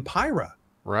Mithra and Pyra.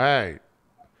 Right.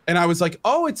 And I was like,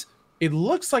 oh, it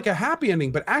looks like a happy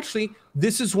ending, but actually,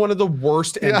 this is one of the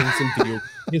worst endings in video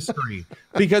history.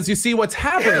 Because you see what's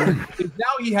happening is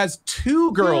now he has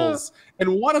two girls,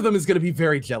 and one of them is going to be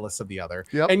very jealous of the other.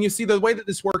 Yep. And you see the way that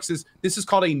this works is this is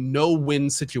called a no-win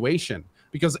situation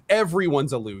because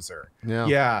everyone's a loser.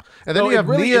 Yeah. And then you have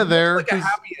Nia there. Like a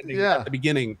happy ending at the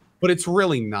beginning, but it's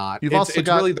really not. It's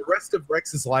really the rest of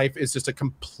Rex's life is just a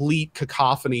complete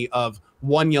cacophony of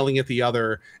one yelling at the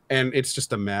other, and it's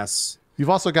just a mess. You've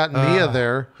also got Nia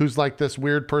there, who's like this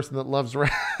weird person that loves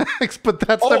Rex, but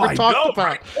that's never talked about.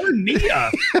 Right? Poor Nia.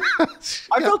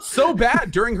 I felt so bad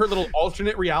during her little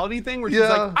alternate reality thing where she's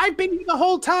like, "I've been here the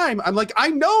whole time." I'm like, "I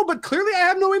know, but clearly I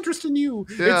have no interest in you."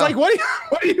 Yeah. It's like,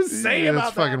 what do you say about that?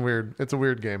 It's fucking weird. It's a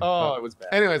weird game. Oh, it was bad.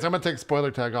 Anyways, I'm gonna take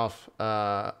spoiler tag off.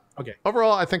 Okay.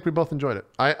 Overall, I think we both enjoyed it.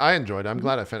 I enjoyed it. I'm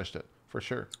glad I finished it for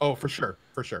sure. Oh, for sure.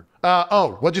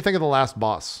 What'd you think of the last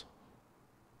boss?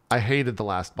 I hated the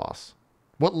last boss.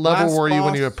 What level were you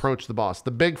when you approached the boss?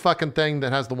 The big fucking thing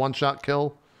that has the one-shot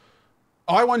kill?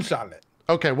 Oh, I one-shotted it.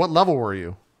 Okay, what level were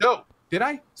you? No, did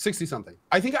I? 60-something.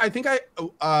 I think I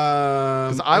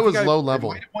because I was low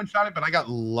level. I might have one-shotted, but I got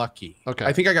lucky. Okay.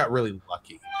 I think I got really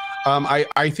lucky.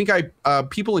 I think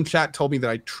people in chat told me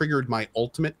that I triggered my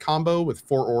ultimate combo with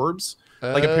 4 orbs.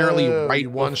 Like apparently right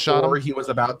before he was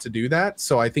about to do that.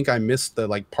 So I think I missed the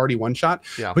like party one-shot.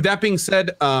 Yeah. But that being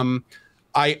said,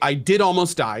 I did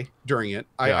almost die during it.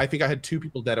 I think I had 2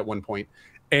 people dead at one point.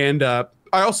 And I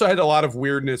also had a lot of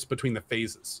weirdness between the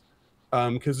phases.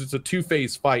 Because it's a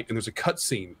 2-phase fight and there's a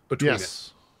cutscene between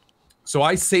it. So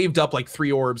I saved up like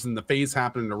 3 orbs and the phase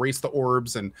happened and erased the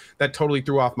orbs, and that totally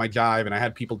threw off my jive, and I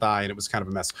had people die and it was kind of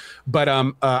a mess. But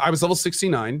I was level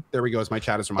 69. There we go, as my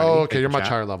chat is reminding me. Oh, okay, you're much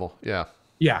higher level. Yeah.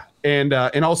 Yeah. And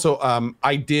also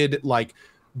I did like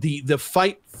the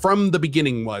fight from the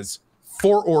beginning was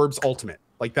 4 orbs ultimate.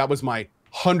 Like that was my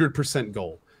 100%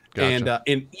 goal. Gotcha.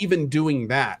 And even doing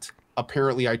that,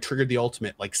 apparently I triggered the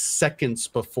ultimate like seconds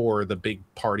before the big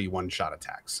party one-shot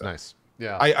attacks. So nice.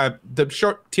 Yeah. I the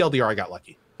short TLDR, I got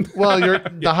lucky. Well,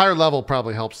 the higher level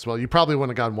probably helps as well. You probably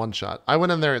wouldn't have gotten one shot. I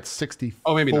went in there at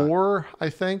 64, maybe not. I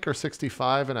think, or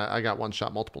 65, and I got one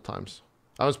shot multiple times.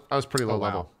 I was pretty low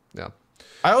level. Yeah.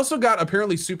 I also got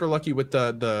apparently super lucky with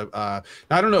the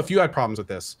now I don't know if you had problems with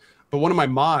this, but one of my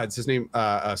mods, his name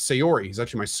Sayori, he's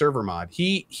actually my server mod.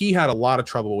 He had a lot of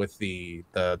trouble with the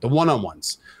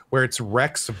one-on-ones where it's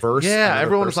Rex versus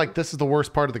everyone was like, this is the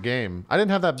worst part of the game. I didn't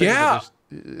have that big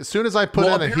as soon as I put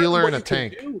in a healer and a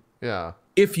tank.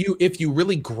 If you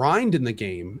really grind in the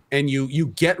game and you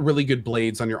get really good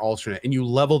blades on your alternate and you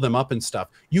level them up and stuff,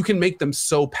 you can make them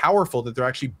so powerful that they're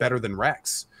actually better than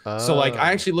Rex. So like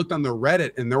I actually looked on the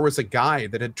Reddit and there was a guy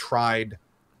that had tried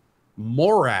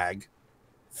Morag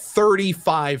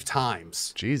 35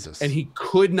 times. Jesus. And he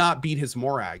could not beat his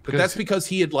Morag. But that's because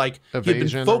he had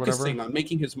been focusing on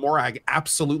making his Morag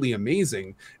absolutely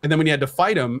amazing. And then when you had to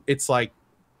fight him, it's like,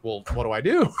 well, what do I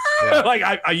do? Yeah. Like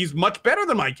I use much better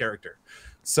than my character.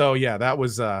 So yeah, that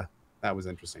was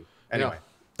interesting. Anyway.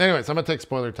 Yeah. Anyways, I'm gonna take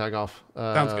spoiler tag off.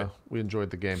 Sounds good. We enjoyed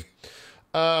the game.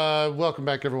 Welcome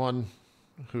back everyone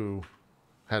who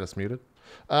had us muted.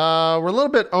 We're a little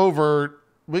bit over.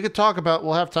 We could talk about,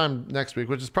 we'll have time next week,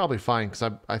 which is probably fine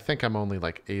because I think I'm only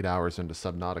like 8 hours into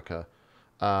Subnautica.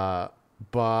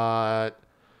 But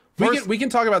we can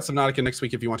talk about Subnautica next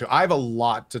week if you want to. I have a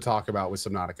lot to talk about with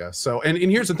Subnautica. So, and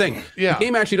here's the thing. The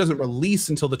game actually doesn't release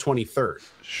until the 23rd.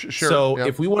 Sure. So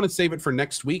if we want to save it for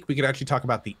next week, we could actually talk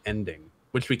about the ending,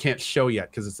 which we can't show yet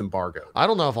because it's embargoed. I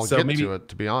don't know if I'll get to it,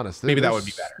 to be honest. Maybe that would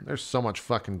be better. There's so much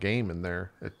fucking game in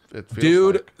there. It feels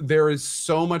Dude, there is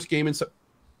so much game in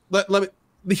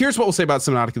here's what we'll say about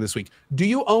Subnautica this week. Do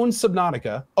you own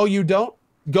Subnautica? Oh, you don't?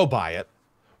 Go buy it.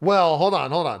 Well, hold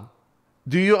on.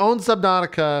 Do you own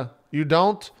Subnautica? You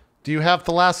don't? Do you have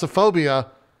thalassophobia?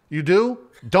 You do?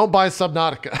 Don't buy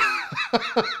Subnautica.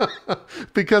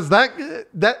 Because that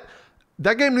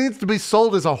game needs to be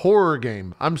sold as a horror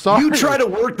game. I'm sorry. You try to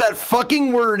work that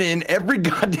fucking word in every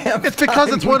goddamn It's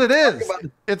because it's what it is.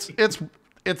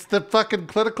 It's the fucking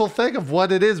clinical thing of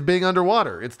what it is being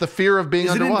underwater. It's the fear of being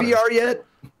underwater. Is it in VR yet?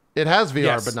 It has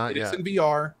VR, but not yet. It's in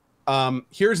VR.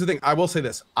 Here's the thing. I will say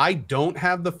this. I don't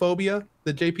have the phobia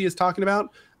that JP is talking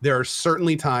about. There are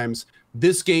certainly times.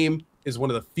 This game is one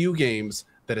of the few games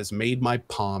that has made my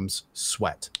palms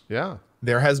sweat. Yeah.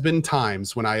 There has been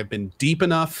times when I have been deep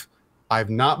enough. I've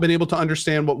not been able to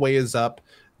understand what way is up.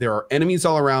 There are enemies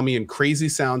all around me and crazy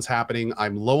sounds happening.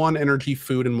 I'm low on energy,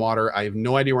 food, and water. I have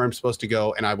no idea where I'm supposed to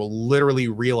go. And I will literally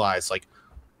realize, like,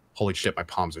 holy shit, my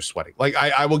palms are sweating. Like,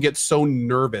 I will get so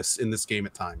nervous in this game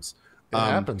at times. It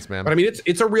happens, man. But I mean,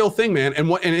 it's a real thing, man. And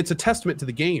it's a testament to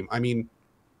the game. I mean,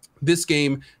 this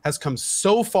game has come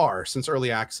so far since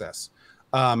early access.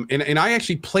 And I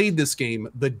actually played this game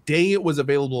the day it was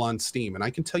available on Steam. And I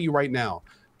can tell you right now,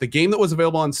 the game that was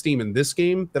available on Steam and this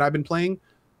game that I've been playing,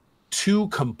 2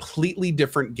 completely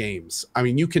different games. I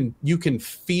mean, you can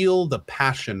feel the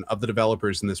passion of the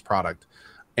developers in this product.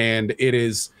 And it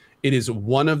is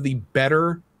one of the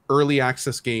better early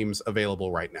access games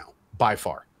available right now, by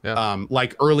far.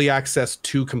 like early access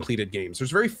to completed games.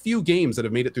 There's very few games that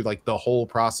have made it through like the whole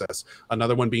process.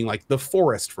 Another one being like The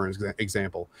Forest, for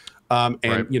example,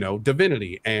 and you know,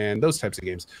 Divinity and those types of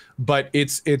games. But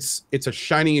it's a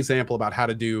shining example about how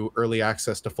to do early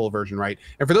access to full version, right?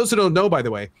 And for those who don't know, by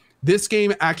the way, this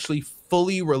game actually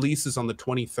fully releases on the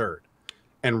 23rd.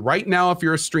 And right now, if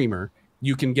you're a streamer,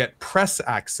 you can get press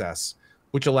access,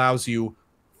 which allows you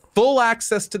full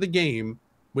access to the game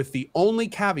with the only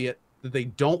caveat that they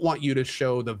don't want you to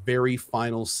show the very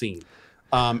final scene.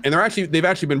 And they've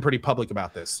actually been pretty public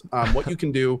about this. What you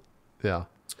can do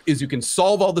is you can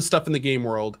solve all the stuff in the game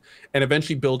world and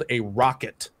eventually build a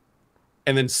rocket.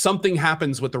 And then something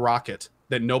happens with the rocket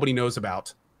that nobody knows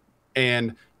about.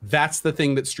 And that's the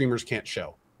thing that streamers can't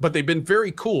show. But they've been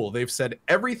very cool. They've said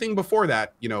everything before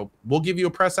that, you know, we'll give you a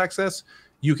press access.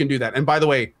 You can do that. And by the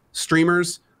way,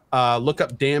 streamers, look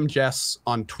up Damn Jess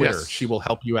on Twitter. Yes. She will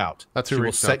help you out. That's who she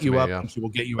will set you up and she will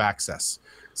get you access.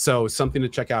 So something to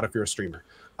check out if you're a streamer.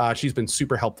 She's been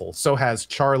super helpful. So has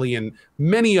Charlie, and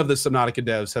many of the Subnautica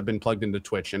devs have been plugged into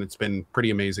Twitch, and it's been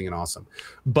pretty amazing and awesome.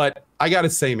 But I got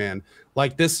to say, man,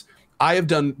 like this, I'm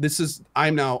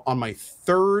now on my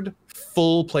 3rd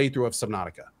full playthrough of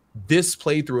Subnautica. This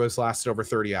playthrough has lasted over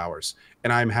 30 hours,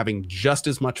 and I'm having just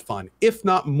as much fun, if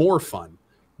not more fun,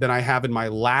 than I have in my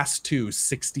last 2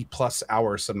 60+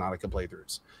 hour Subnautica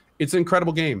playthroughs. It's an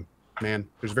incredible game, man.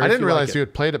 I didn't realize you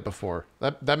had played it before.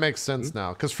 That makes sense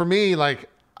now. Because for me, like,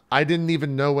 I didn't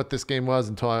even know what this game was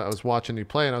until I was watching you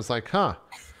play, and I was like, huh,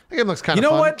 that game looks kind of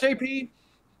fun. You know what, JP?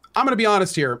 I'm going to be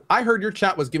honest here. I heard your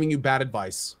chat was giving you bad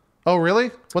advice. Oh, really?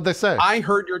 What'd they say? I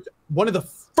heard one of the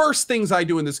first things I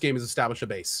do in this game is establish a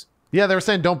base. Yeah, they were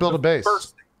saying don't build a base.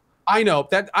 I know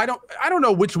that I don't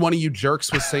know which one of you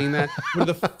jerks was saying that. One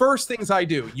of the first things I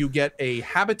do, you get a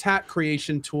habitat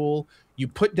creation tool, you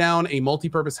put down a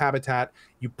multi-purpose habitat,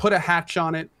 you put a hatch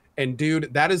on it, and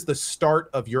dude, that is the start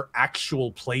of your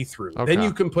actual playthrough. Okay. Then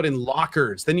you can put in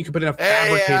lockers, then you can put in a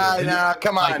fabricator. No,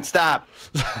 come on, stop.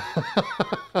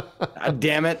 God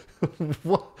damn it.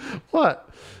 What?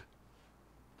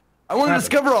 I want to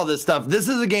discover all this stuff. This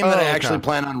is a game that I actually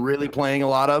plan on really playing a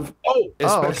lot of.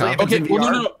 Especially if it's in VR.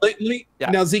 Well, no. Let me,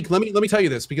 now, Zeke, let me tell you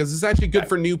this, because this is actually good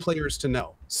for new players to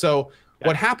know. So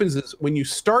what happens is when you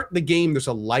start the game, there's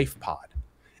a life pod.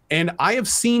 And I have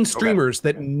seen streamers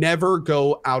that never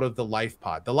go out of the life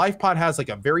pod. The life pod has like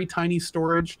a very tiny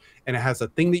storage, and it has a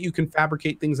thing that you can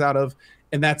fabricate things out of,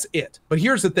 and that's it. But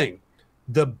here's the thing.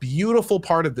 The beautiful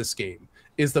part of this game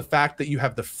is the fact that you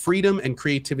have the freedom and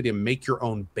creativity to make your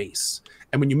own base.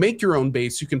 And when you make your own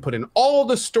base, you can put in all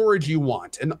the storage you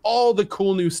want and all the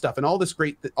cool new stuff and all these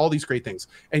great things.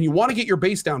 And you want to get your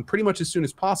base down pretty much as soon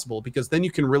as possible, because then you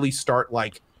can really start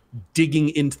like digging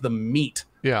into the meat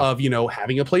of, you know,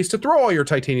 having a place to throw all your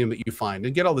titanium that you find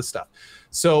and get all this stuff.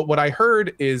 So what I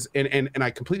heard is, and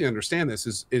I completely understand this,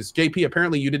 is JP,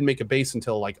 apparently you didn't make a base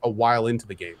until like a while into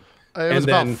the game. It was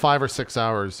about 5 or 6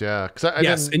 hours, yeah.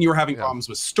 Yes, and you were having problems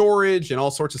with storage and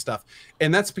all sorts of stuff.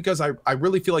 And that's because I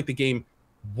really feel like the game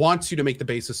wants you to make the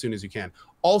base as soon as you can.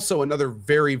 Also, another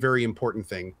very, very important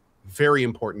thing,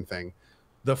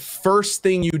 the first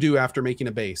thing you do after making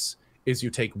a base is you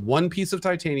take 1 piece of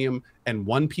titanium and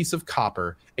 1 piece of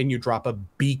copper, and you drop a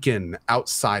beacon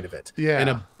outside of it. Yeah. And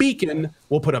a beacon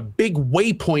will put a big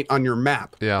waypoint on your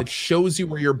map that shows you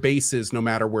where your base is no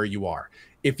matter where you are.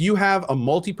 If you have a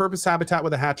multi-purpose habitat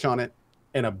with a hatch on it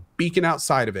and a beacon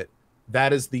outside of it,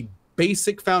 that is the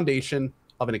basic foundation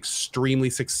of an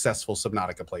extremely successful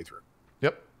Subnautica playthrough.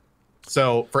 Yep.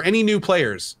 So for any new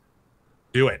players,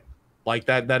 do it. Like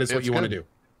that is what you want to do.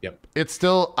 Yep. It's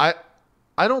still, I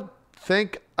don't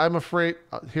think I'm afraid.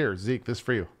 Here, Zeke, this is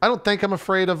for you. I don't think I'm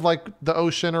afraid of like the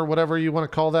ocean or whatever you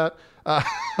want to call that.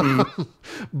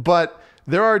 But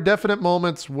there are definite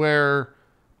moments where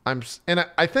and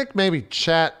I think maybe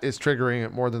chat is triggering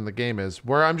it more than the game is,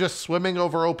 where I'm just swimming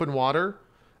over open water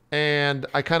and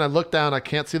I kind of look down, I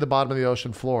can't see the bottom of the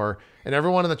ocean floor, and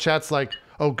everyone in the chat's like,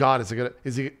 "Oh God, is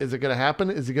it gonna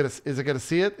happen? Is it gonna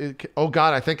see it? Oh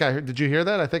God, I think I heard. Did you hear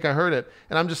that? I think I heard it."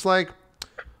 And I'm just like,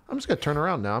 I'm just gonna turn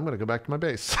around now. I'm gonna go back to my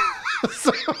base.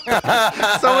 so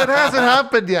it hasn't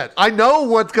happened yet. I know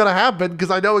what's gonna happen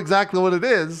because I know exactly what it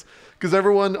is. Because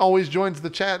everyone always joins the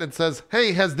chat and says,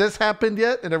 "Hey, has this happened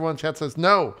yet?" And everyone in chat says,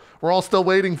 "No, we're all still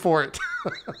waiting for it."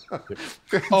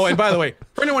 Oh, and by the way,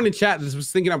 for anyone in chat that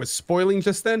was thinking I was spoiling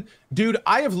just then, dude,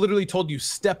 I have literally told you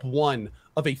step 1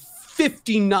 of a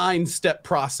 59-step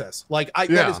process. Like,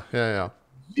 that is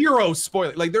zero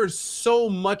spoiling. Like, there's so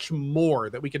much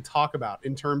more that we could talk about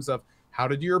in terms of how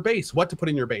to do your base, what to put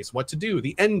in your base, what to do,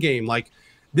 the end game. Like,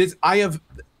 this,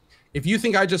 if you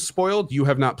think I just spoiled, you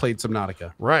have not played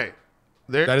Subnautica. Right.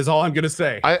 That is all I'm gonna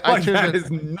say. That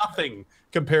is nothing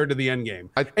compared to the end game.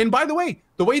 And by the way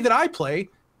that I play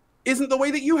isn't the way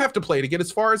that you have to play to get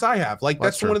as far as I have. Like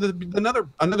that's one of the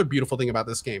another beautiful thing about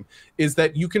this game is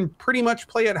that you can pretty much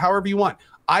play it however you want.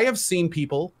 I have seen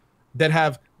people that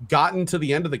have gotten to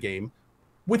the end of the game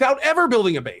without ever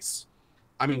building a base.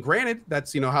 I mean, granted,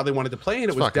 that's how they wanted to play,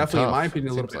 and it was definitely, in my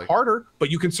opinion, a little bit harder.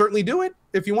 But you can certainly do it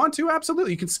if you want to.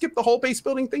 Absolutely, you can skip the whole base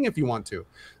building thing if you want to.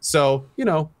 So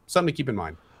something to keep in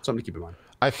mind.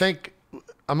 I think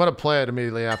I'm gonna play it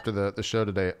immediately after the show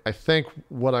today. I think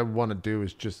what I want to do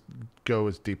is just go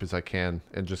as deep as I can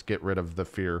and just get rid of the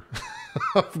fear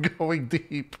of going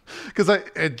deep, because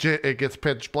it gets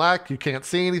pitch black, you can't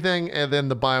see anything, and then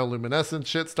the bioluminescent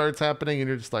shit starts happening, and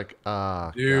you're just like,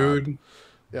 dude. God.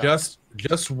 Yeah.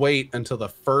 Just wait until the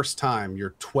first time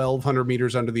you're 1,200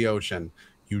 meters under the ocean.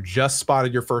 You just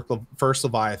spotted your first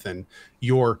Leviathan.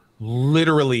 You're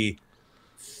literally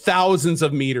thousands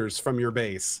of meters from your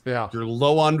base. Yeah. You're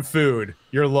low on food.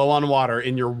 You're low on water.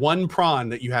 And you're one prawn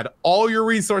that you had all your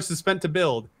resources spent to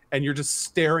build, and you're just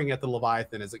staring at the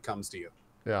Leviathan as it comes to you.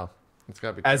 Yeah. It's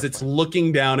gotta be as it's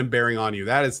looking down and bearing on you.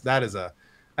 That is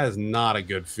not a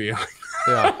good feeling.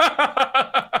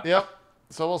 Yeah. Yep.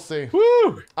 So we'll see.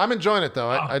 Woo! I'm enjoying it though.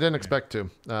 I didn't expect to.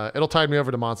 It'll tide me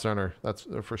over to Monster Hunter. That's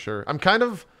for sure.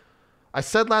 I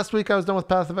said last week I was done with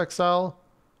Path of Exile.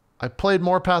 I played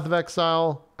more Path of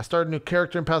Exile. I started a new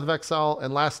character in Path of Exile.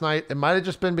 And last night, it might have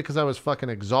just been because I was fucking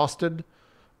exhausted,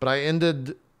 but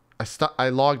I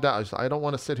logged out. I don't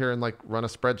want to sit here and like run a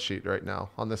spreadsheet right now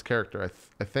on this character.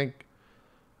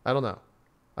 I don't know.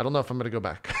 I don't know if I'm going to go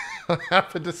back. I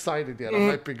haven't decided yet. I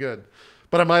might be good.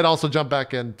 But I might also jump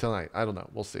back in tonight. I don't know.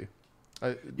 We'll see.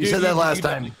 You said that last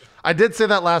time. I did say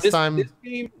that last time. This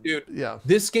game, dude. Yeah.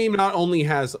 This game not only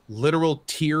has literal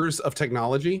tiers of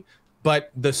technology,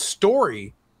 but the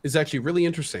story is actually really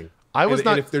interesting. And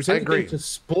if there's anything to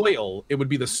spoil, it would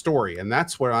be the story, and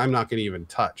that's where I'm not going to even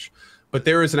touch. But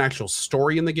there is an actual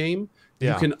story in the game.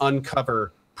 Yeah. You can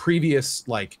uncover previous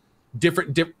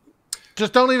different.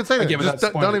 Just don't even say anything.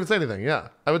 Don't even say anything. Yeah,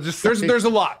 I would just. There's a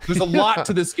lot. There's a lot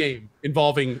to this game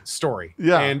involving story.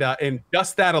 Yeah, and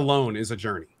just that alone is a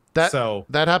journey. That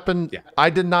happened. Yeah. I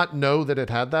did not know that it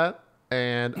had that,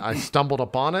 and I stumbled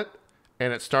upon it,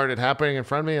 and it started happening in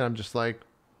front of me, and I'm just like,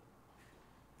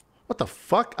 what the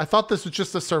fuck? I thought this was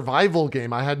just a survival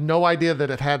game. I had no idea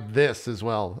that it had this as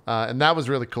well, and that was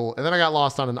really cool. And then I got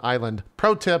lost on an island.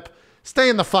 Pro tip: stay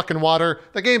in the fucking water.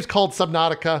 The game's called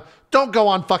Subnautica. Don't go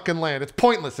on fucking land. It's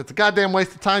pointless. It's a goddamn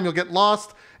waste of time. You'll get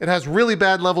lost. It has really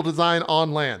bad level design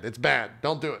on land. It's bad.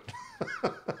 Don't do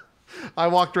it. I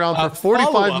walked around for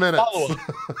 45 minutes.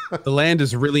 The land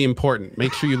is really important.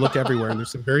 Make sure you look everywhere, and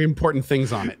there's some very important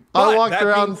things on it. I walked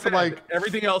around for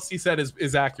everything else he said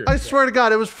is accurate. I swear to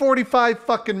God, it was 45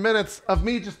 fucking minutes of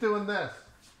me just doing this.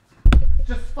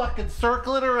 Just fucking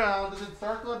circling around and then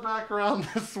circling back around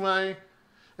this way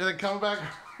and then coming back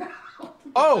around.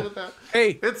 Oh,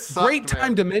 hey, it's great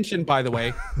time to mention, by the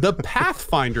way, the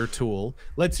Pathfinder tool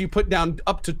lets you put down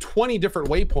up to 20 different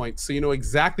waypoints so you know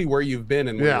exactly where you've been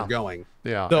and where you're going.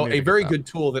 Yeah. So a very good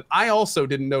tool that I also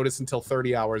didn't notice until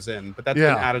 30 hours in, but that's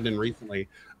been added in recently.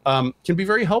 Can be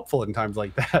very helpful in times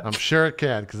like that. I'm sure it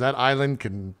can, because that island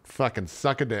can fucking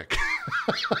suck a dick.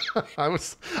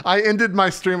 I ended my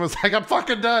stream, was like, I'm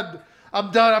fucking done. I'm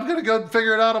done. I'm going to go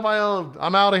figure it out on my own.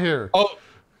 I'm out of here. Oh,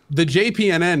 the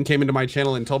JPNN came into my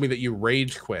channel and told me that you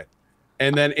rage quit.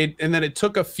 And then it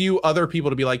took a few other people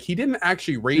to be like, he didn't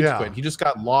actually rage quit. He just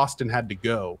got lost and had to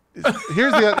go.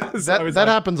 Here's the that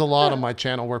happens a lot on my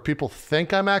channel where people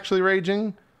think I'm actually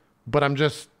raging, but I'm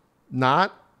just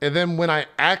not. And then when I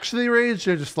actually rage,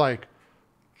 they're just like,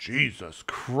 Jesus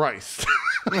Christ.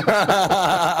 So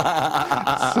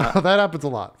that happens a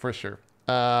lot for sure.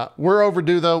 We're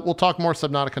overdue though. We'll talk more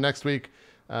Subnautica next week.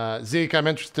 Zeke, I'm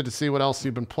interested to see what else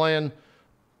you've been playing.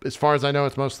 As far as I know,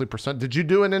 it's mostly percent. Did you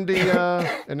do an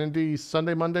indie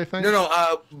Sunday Monday thing?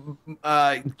 No.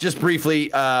 Just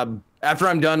briefly. After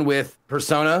I'm done with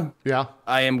Persona,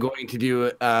 I am going to do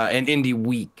an indie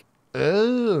week.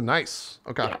 Oh, nice.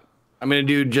 Okay. Yeah. I'm gonna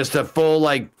do just a full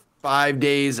 5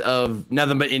 days of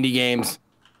nothing but indie games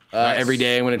every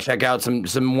day. I'm gonna check out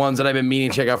some ones that I've been meaning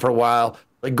to check out for a while.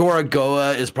 Like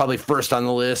Gorogoa is probably first on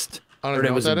the list. I don't know.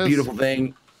 It was a beautiful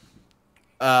thing.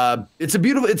 It's a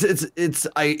beautiful. It's.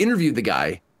 I interviewed the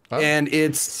guy, and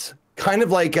it's kind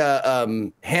of like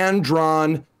a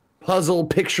hand-drawn puzzle,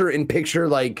 picture-in-picture,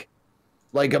 like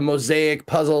a mosaic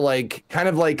puzzle, kind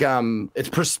of like it's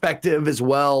perspective as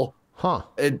well. Huh.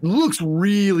 It looks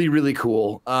really, really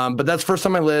cool. But that's first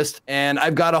on my list, and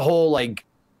I've got a whole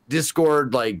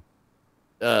Discord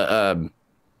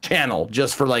channel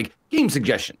just for like game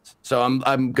suggestions. So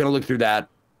I'm gonna look through that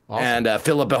and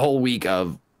fill up a whole week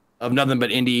of nothing but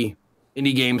indie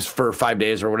games for 5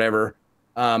 days or whatever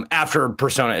after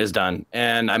Persona is done,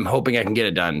 and I'm hoping I can get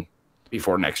it done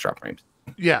before next Drop Frames.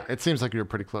 Yeah, it seems like you were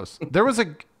pretty close. There was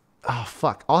oh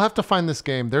fuck, I'll have to find this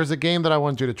game. There's a game that I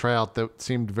wanted you to try out that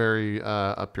seemed very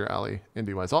up your alley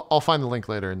indie wise. I'll find the link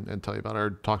later and tell you about it, or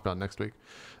talk about it next week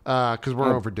because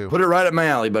we're overdue. Put it right up my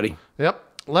alley, buddy. Yep.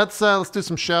 Let's do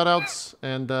some shout outs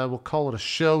and we'll call it a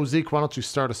show. Zeke, why don't you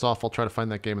start us off? I'll try to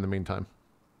find that game in the meantime.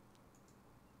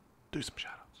 Do some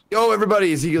shout outs. Yo,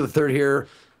 everybody, Ezekiel the Third here.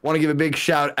 Want to give a big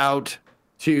shout out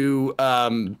to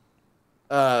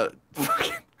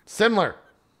Semler,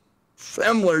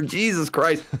 Jesus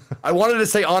Christ. I wanted to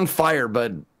say On Fire,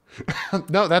 but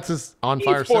no, that's his On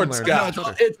Fire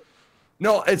Semler.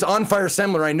 It's On Fire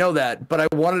Semler. I know that, but I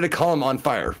wanted to call him On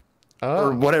Fire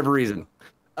for whatever reason.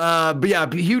 But yeah,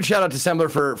 huge shout out to Semler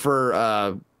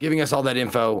for giving us all that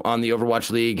info on the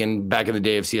Overwatch League and back in the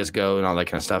day of CS:GO and all that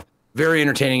kind of stuff. Very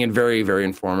entertaining and very, very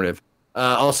informative.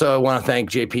 Also, I want to thank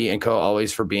JP and Co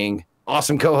always for being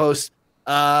awesome co-hosts.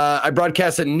 I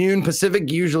broadcast at noon Pacific,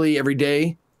 usually every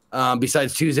day,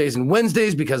 besides Tuesdays and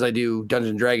Wednesdays because I do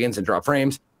Dungeons & Dragons and Drop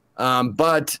Frames.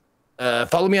 But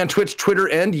follow me on Twitch, Twitter,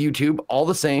 and YouTube, all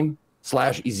the same,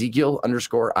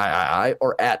 /Ezekiel_III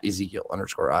or at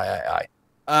Ezekiel_III.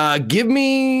 Give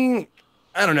me,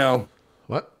 I don't know.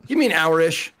 What? Give me an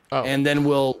hour-ish, and then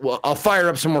I'll fire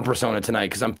up some more Persona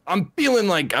tonight because I'm feeling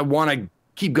like I want to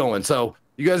keep going. So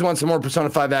you guys want some more Persona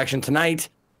 5 action tonight?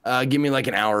 Give me like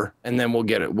an hour, and then we'll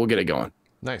get it going.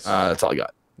 Nice. That's all I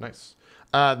got. Nice.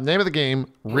 Name of the game: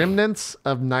 Remnants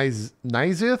of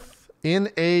Naezith.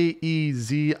 Naezith.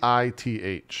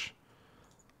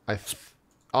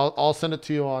 I'll send it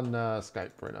to you on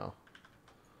Skype right now.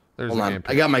 Hold on.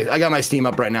 I got my Steam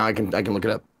up right now. I can look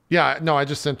it up. Yeah, no, I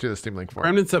just sent you the Steam link for it.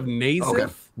 Remnants of Naezith? Okay.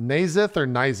 Naezith or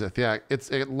Naezith, yeah.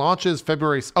 It launches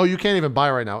February. Oh, you can't even buy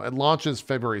right now. It launches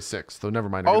February 6th, so never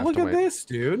mind. Oh, look at this,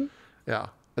 dude. Yeah,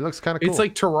 it looks kind of cool. It's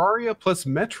like Terraria plus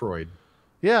Metroid.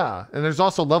 Yeah, and there's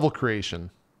also level creation.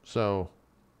 So,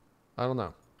 I don't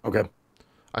know. Okay.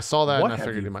 I saw that What and I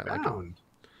figured you might like it.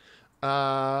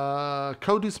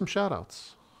 Code, do some shout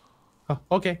outs. Oh,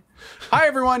 okay. Hi,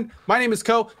 everyone. My name is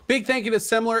Ko. Big thank you to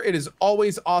Semler. It is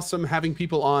always awesome having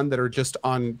people on that are just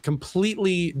on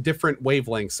completely different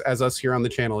wavelengths as us here on the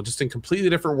channel, just in completely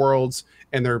different worlds,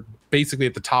 and they're basically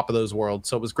at the top of those worlds.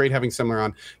 So it was great having Semler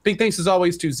on. Big thanks, as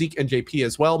always, to Zeke and JP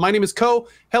as well. My name is Ko.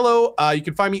 Hello. You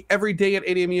can find me every day at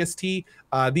 8 a.m. EST.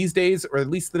 These days, or at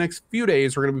least the next few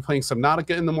days, we're going to be playing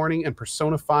Subnautica in the morning and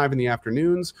Persona 5 in the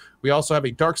afternoons. We also have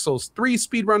a Dark Souls 3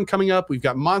 speedrun coming up. We've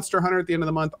got Monster Hunter at the end of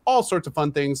the month, all sorts of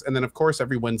fun things. And then, of course,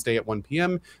 every Wednesday at 1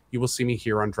 p.m., you will see me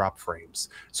here on Drop Frames.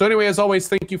 So anyway, as always,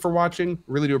 thank you for watching.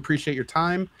 Really do appreciate your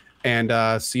time.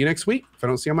 And see you next week if I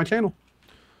don't see you on my channel.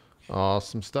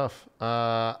 Awesome stuff.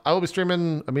 I will be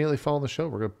streaming immediately following the show.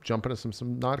 We're going to jump into some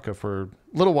Subnautica for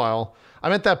a little while.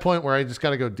 I'm at that point where I just got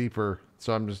to go deeper.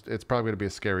 So it's probably going to be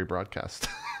a scary broadcast,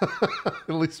 at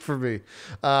least for me.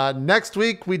 Next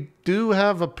week, we do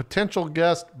have a potential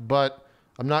guest, but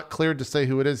I'm not cleared to say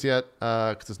who it is yet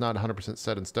because it's not 100%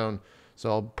 set in stone. So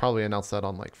I'll probably announce that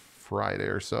on like Friday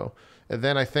or so. And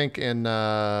then I think in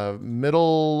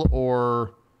middle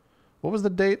or what was the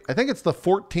date? I think it's the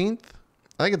 14th.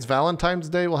 I think it's Valentine's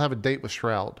Day. We'll have a date with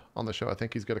Shroud on the show. I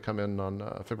think he's going to come in on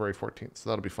February 14th. So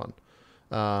that'll be fun.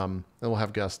 And we'll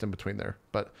have guests in between there.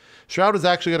 But Shroud is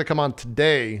actually going to come on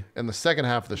today in the second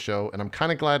half of the show. And I'm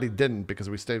kind of glad he didn't because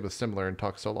we stayed with Semler and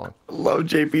talked so long. I love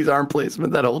JP's arm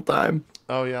placement that whole time.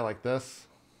 Oh, yeah, like this?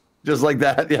 Just like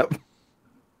that, yep.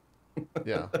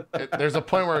 Yeah. There's a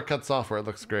point where it cuts off where it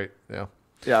looks great. Yeah.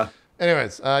 Yeah.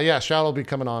 Anyways, yeah, Shroud will be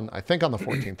coming on, I think, on the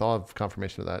 14th. I'll have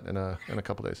confirmation of that in a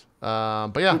couple days.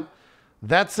 But yeah,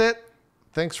 that's it.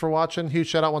 Thanks for watching. Huge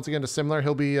shout out once again to Semler.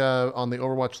 He'll be on the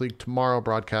Overwatch League tomorrow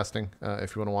broadcasting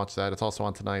if you want to watch that. It's also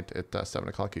on tonight at 7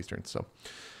 o'clock Eastern. So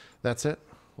that's it.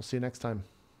 We'll see you next time.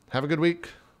 Have a good week.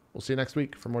 We'll see you next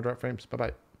week for more Drop Frames.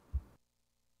 Bye-bye.